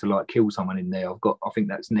the urge to like kill someone in there. I think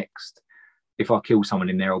that's next. If I kill someone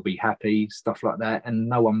in there, I'll be happy, stuff like that. And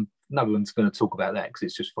no one's going to talk about that because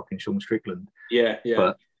it's just fucking Sean Strickland. Yeah.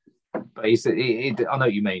 But I know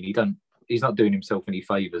what you mean. He's not doing himself any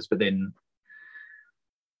favours. But then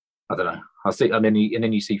I don't know. I see, and then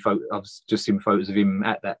you see photos. I've just seen photos of him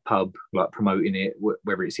at that pub, like promoting it,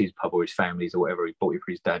 whether it's his pub or his family's or whatever. He bought it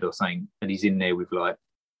for his dad or something, and he's in there with like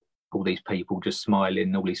all these people just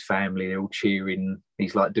smiling, all his family, they're all cheering.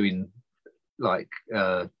 He's like doing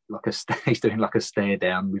he's doing like a stare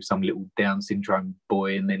down with some little Down syndrome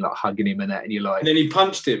boy, and then like hugging him and that, and you're like, and then he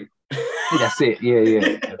punched him. That's it.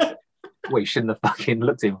 Yeah. Well, you shouldn't have fucking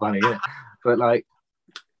looked at him funny, yeah.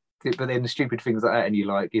 But then the stupid things like that, and you're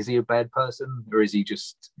like, is he a bad person, or is he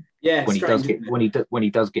just when he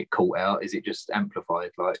does get caught out, is it just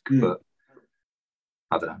amplified? Like, but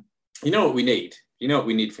I don't know. You know what we need? You know what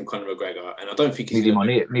we need from Conor McGregor, and I don't think he's need him on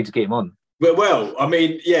it. We need to get him on. Well, I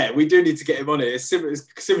mean, yeah, we do need to get him on it. It's similar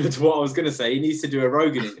to what I was going to say. He needs to do a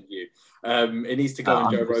Rogan interview. He needs to go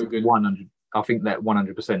on Joe Rogan. 100. I think that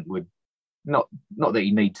 100% would not that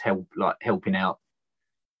he needs help, like helping out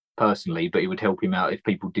personally, but it would help him out if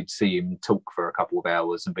people did see him talk for a couple of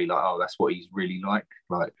hours and be like, oh, that's what he's really like.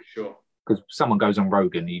 Like, sure. Because someone goes on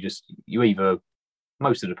Rogan, you either,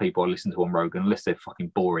 most of the people I listen to on Rogan, unless they're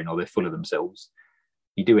fucking boring or they're full of themselves,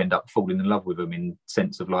 you do end up falling in love with them in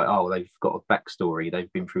sense of like, oh, they've got a backstory,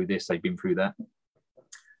 they've been through this, they've been through that.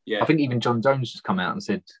 Yeah. I think even John Jones just come out and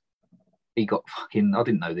said he got fucking, I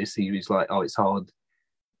didn't know this, he was like, oh, it's hard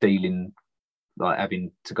dealing, like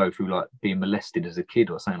having to go through like being molested as a kid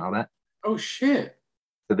or something like that. Oh shit.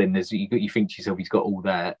 So then you think to yourself, he's got all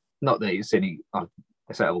that. Not that it's any, I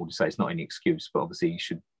say I would say it's not any excuse, but obviously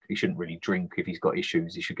he shouldn't really drink if he's got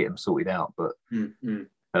issues. He should get them sorted out. But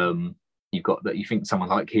you've got that. You think someone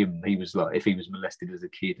like him, he was like, if he was molested as a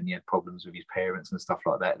kid and he had problems with his parents and stuff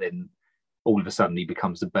like that, then all of a sudden he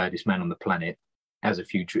becomes the baddest man on the planet. As a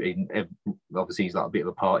future, obviously he's like a bit of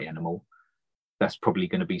a party animal. That's probably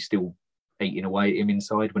going to be still eating away at him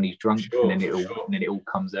inside when he's drunk, and then it all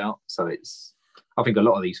comes out. So I think a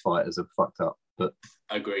lot of these fighters are fucked up. But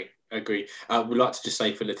I agree. We'd like to just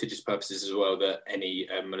say for litigious purposes as well that any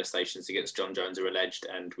molestations against John Jones are alleged,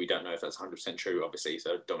 and we don't know if that's 100% true, obviously,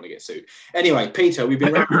 so don't want to get sued. Anyway, Peter, we've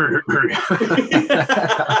been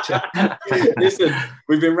listen,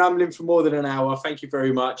 we've been rambling for more than an hour. Thank you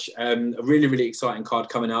very much. A really, really exciting card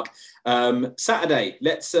coming up. Saturday,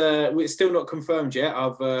 we're still not confirmed yet.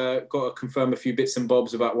 I've got to confirm a few bits and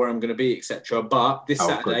bobs about where I'm going to be, etc. But this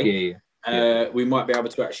Saturday... we might be able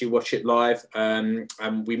to actually watch it live, and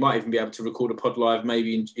we might even be able to record a pod live,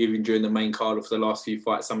 maybe even during the main card or for the last few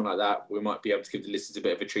fights, something like that. We might be able to give the listeners a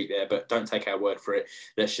bit of a treat there, but don't take our word for it.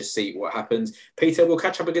 Let's just see what happens. Peter, we'll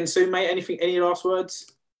catch up again soon, mate. Any last words?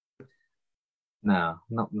 No,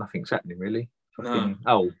 nothing's happening really. No.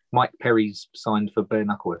 Oh, Mike Perry's signed for bare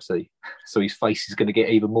knuckle FC, so his face is going to get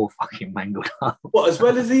even more fucking mangled up. What, as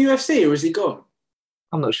well as the UFC, or is he gone?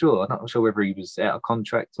 I'm not sure. I'm not sure whether he was out of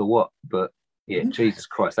contract or what, but yeah, Jesus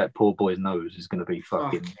Christ, that poor boy's nose is going to be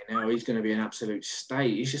fucking hell, he's going to be an absolute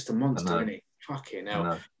state. He's just a monster, isn't he? Fucking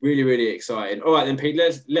hell. Really, really exciting. All right then, Pete,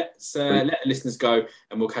 let's let the listeners go,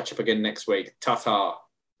 and we'll catch up again next week. Ta-ta.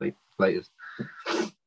 Later.